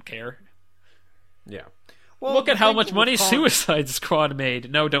 Audiences don't care. Yeah. Well, look at how much money Suicide Squad made.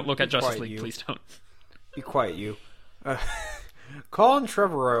 No, don't look at Justice League. Please don't. Be quiet, you. Colin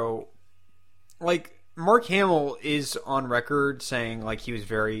Trevorrow, like, Mark Hamill is on record saying, like, he was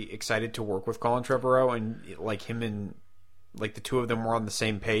very excited to work with Colin Trevorrow, and, like, him and, like, the two of them were on the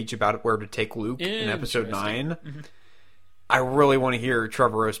same page about where to take Luke in Episode 9. Mm-hmm. I really want to hear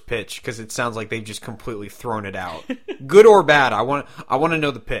Trevorrow's pitch, because it sounds like they've just completely thrown it out. Good or bad, I want to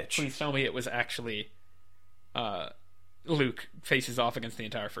know the pitch. Please tell me it was actually... Luke faces off against the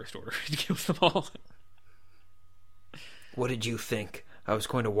entire First Order and kills them all. What did you think? I was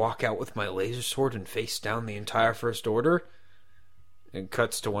going to walk out with my laser sword and face down the entire First Order? And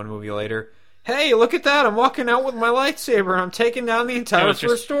cuts to one movie later. Hey, look at that! I'm walking out with my lightsaber and I'm taking down the entire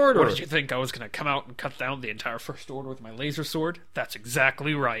First Order. What did you think? I was going to come out and cut down the entire First Order with my laser sword? That's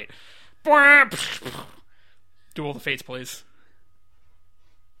exactly right. Duel of the Fates, please.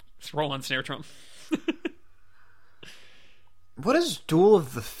 Just roll on snare drum. What does Duel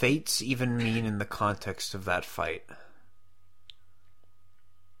of the Fates even mean in the context of that fight?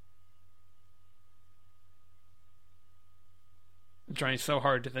 I'm trying so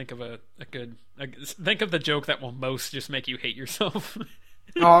hard to think of a good... think of the joke that will most just make you hate yourself.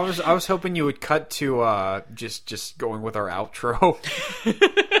 Oh, I was hoping you would cut to just going with our outro.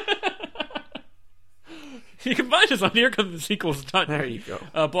 You can find us on HereComeTheSequels. There you go.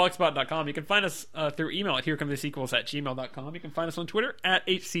 Blogspot.com. You can find us through email at HereComeTheSequels@gmail.com. You can find us on Twitter at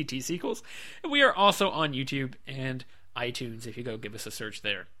HCTSequels. And we are also on YouTube and iTunes if you go give us a search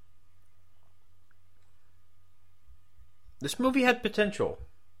there. This movie had potential.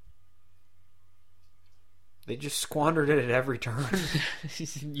 They just squandered it at every turn.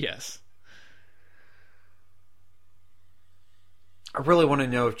 Yes. I really want to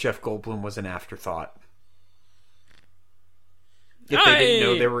know if Jeff Goldblum was an afterthought. If they didn't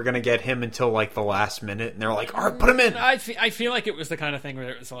know they were going to get him until like the last minute, and they're like, "All right, put him in." I feel like it was the kind of thing where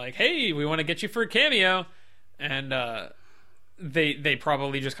it was like, "Hey, we want to get you for a cameo," and they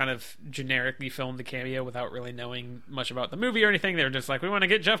probably just kind of generically filmed the cameo without really knowing much about the movie or anything. They're just like, "We want to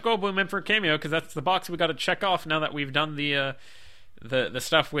get Jeff Goldblum in for a cameo because that's the box we got to check off now that we've done the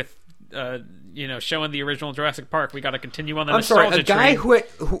stuff with." Showing the original Jurassic Park, we got to continue on the nostalgia train.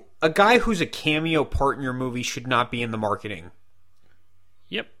 A guy who's a cameo part in your movie should not be in the marketing.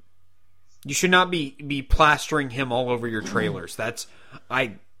 Yep. You should not be plastering him all over your trailers. That's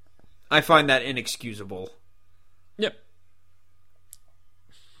I find that inexcusable. Yep.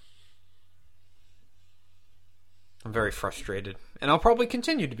 I'm very frustrated. And I'll probably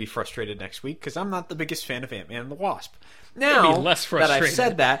continue to be frustrated next week because I'm not the biggest fan of Ant-Man and the Wasp. Now less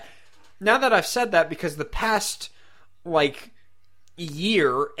frustrated. that I've said that, because the past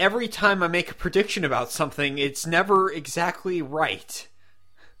year, every time I make a prediction about something, it's never exactly right.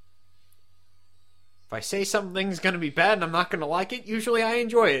 If I say something's going to be bad and I'm not going to like it, usually I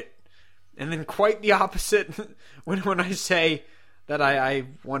enjoy it. and then quite the opposite when I say that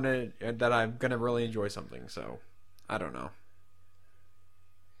I'm gonna really enjoy something. So I don't know.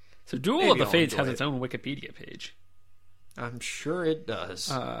 So Duel Maybe of the I'll Fates enjoy has its it. own Wikipedia page. I'm sure it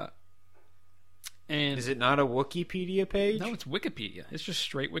does. And Is it not a Wikipedia page? no, it's Wikipedia. It's just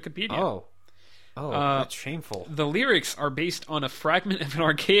straight Wikipedia. Oh, that's shameful. The lyrics are based on a fragment of an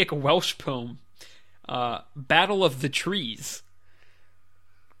archaic Welsh poem, Battle of the Trees.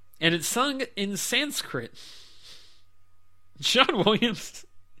 And it's sung in Sanskrit. John Williams,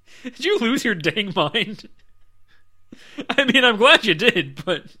 did you lose your dang mind? I mean, I'm glad you did,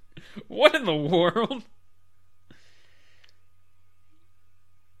 but what in the world?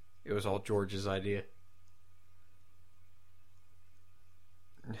 It was all George's idea.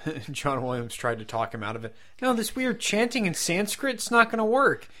 John Williams tried to talk him out of it. No, this weird chanting in Sanskrit's not going to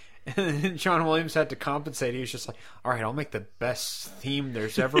work. And then John Williams had to compensate. He was just like, all right, I'll make the best theme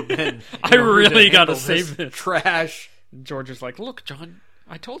there's ever been. I really got to handle save this. Trash. George is like, look, John,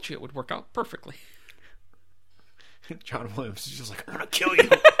 I told you it would work out perfectly. John Williams is just like, I'm going to kill you.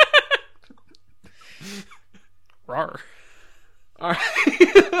 Rawr. All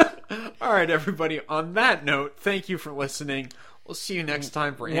right. All right, everybody. On that note, thank you for listening. We'll see you next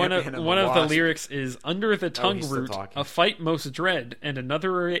time for One Ant-Man and of the Wasp. the lyrics is, under the tongue he's still root, talking. a fight most dread, and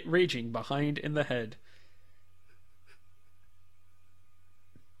another raging behind in the head.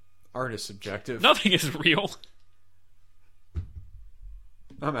 Art is subjective. Nothing is real.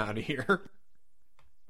 I'm out of here.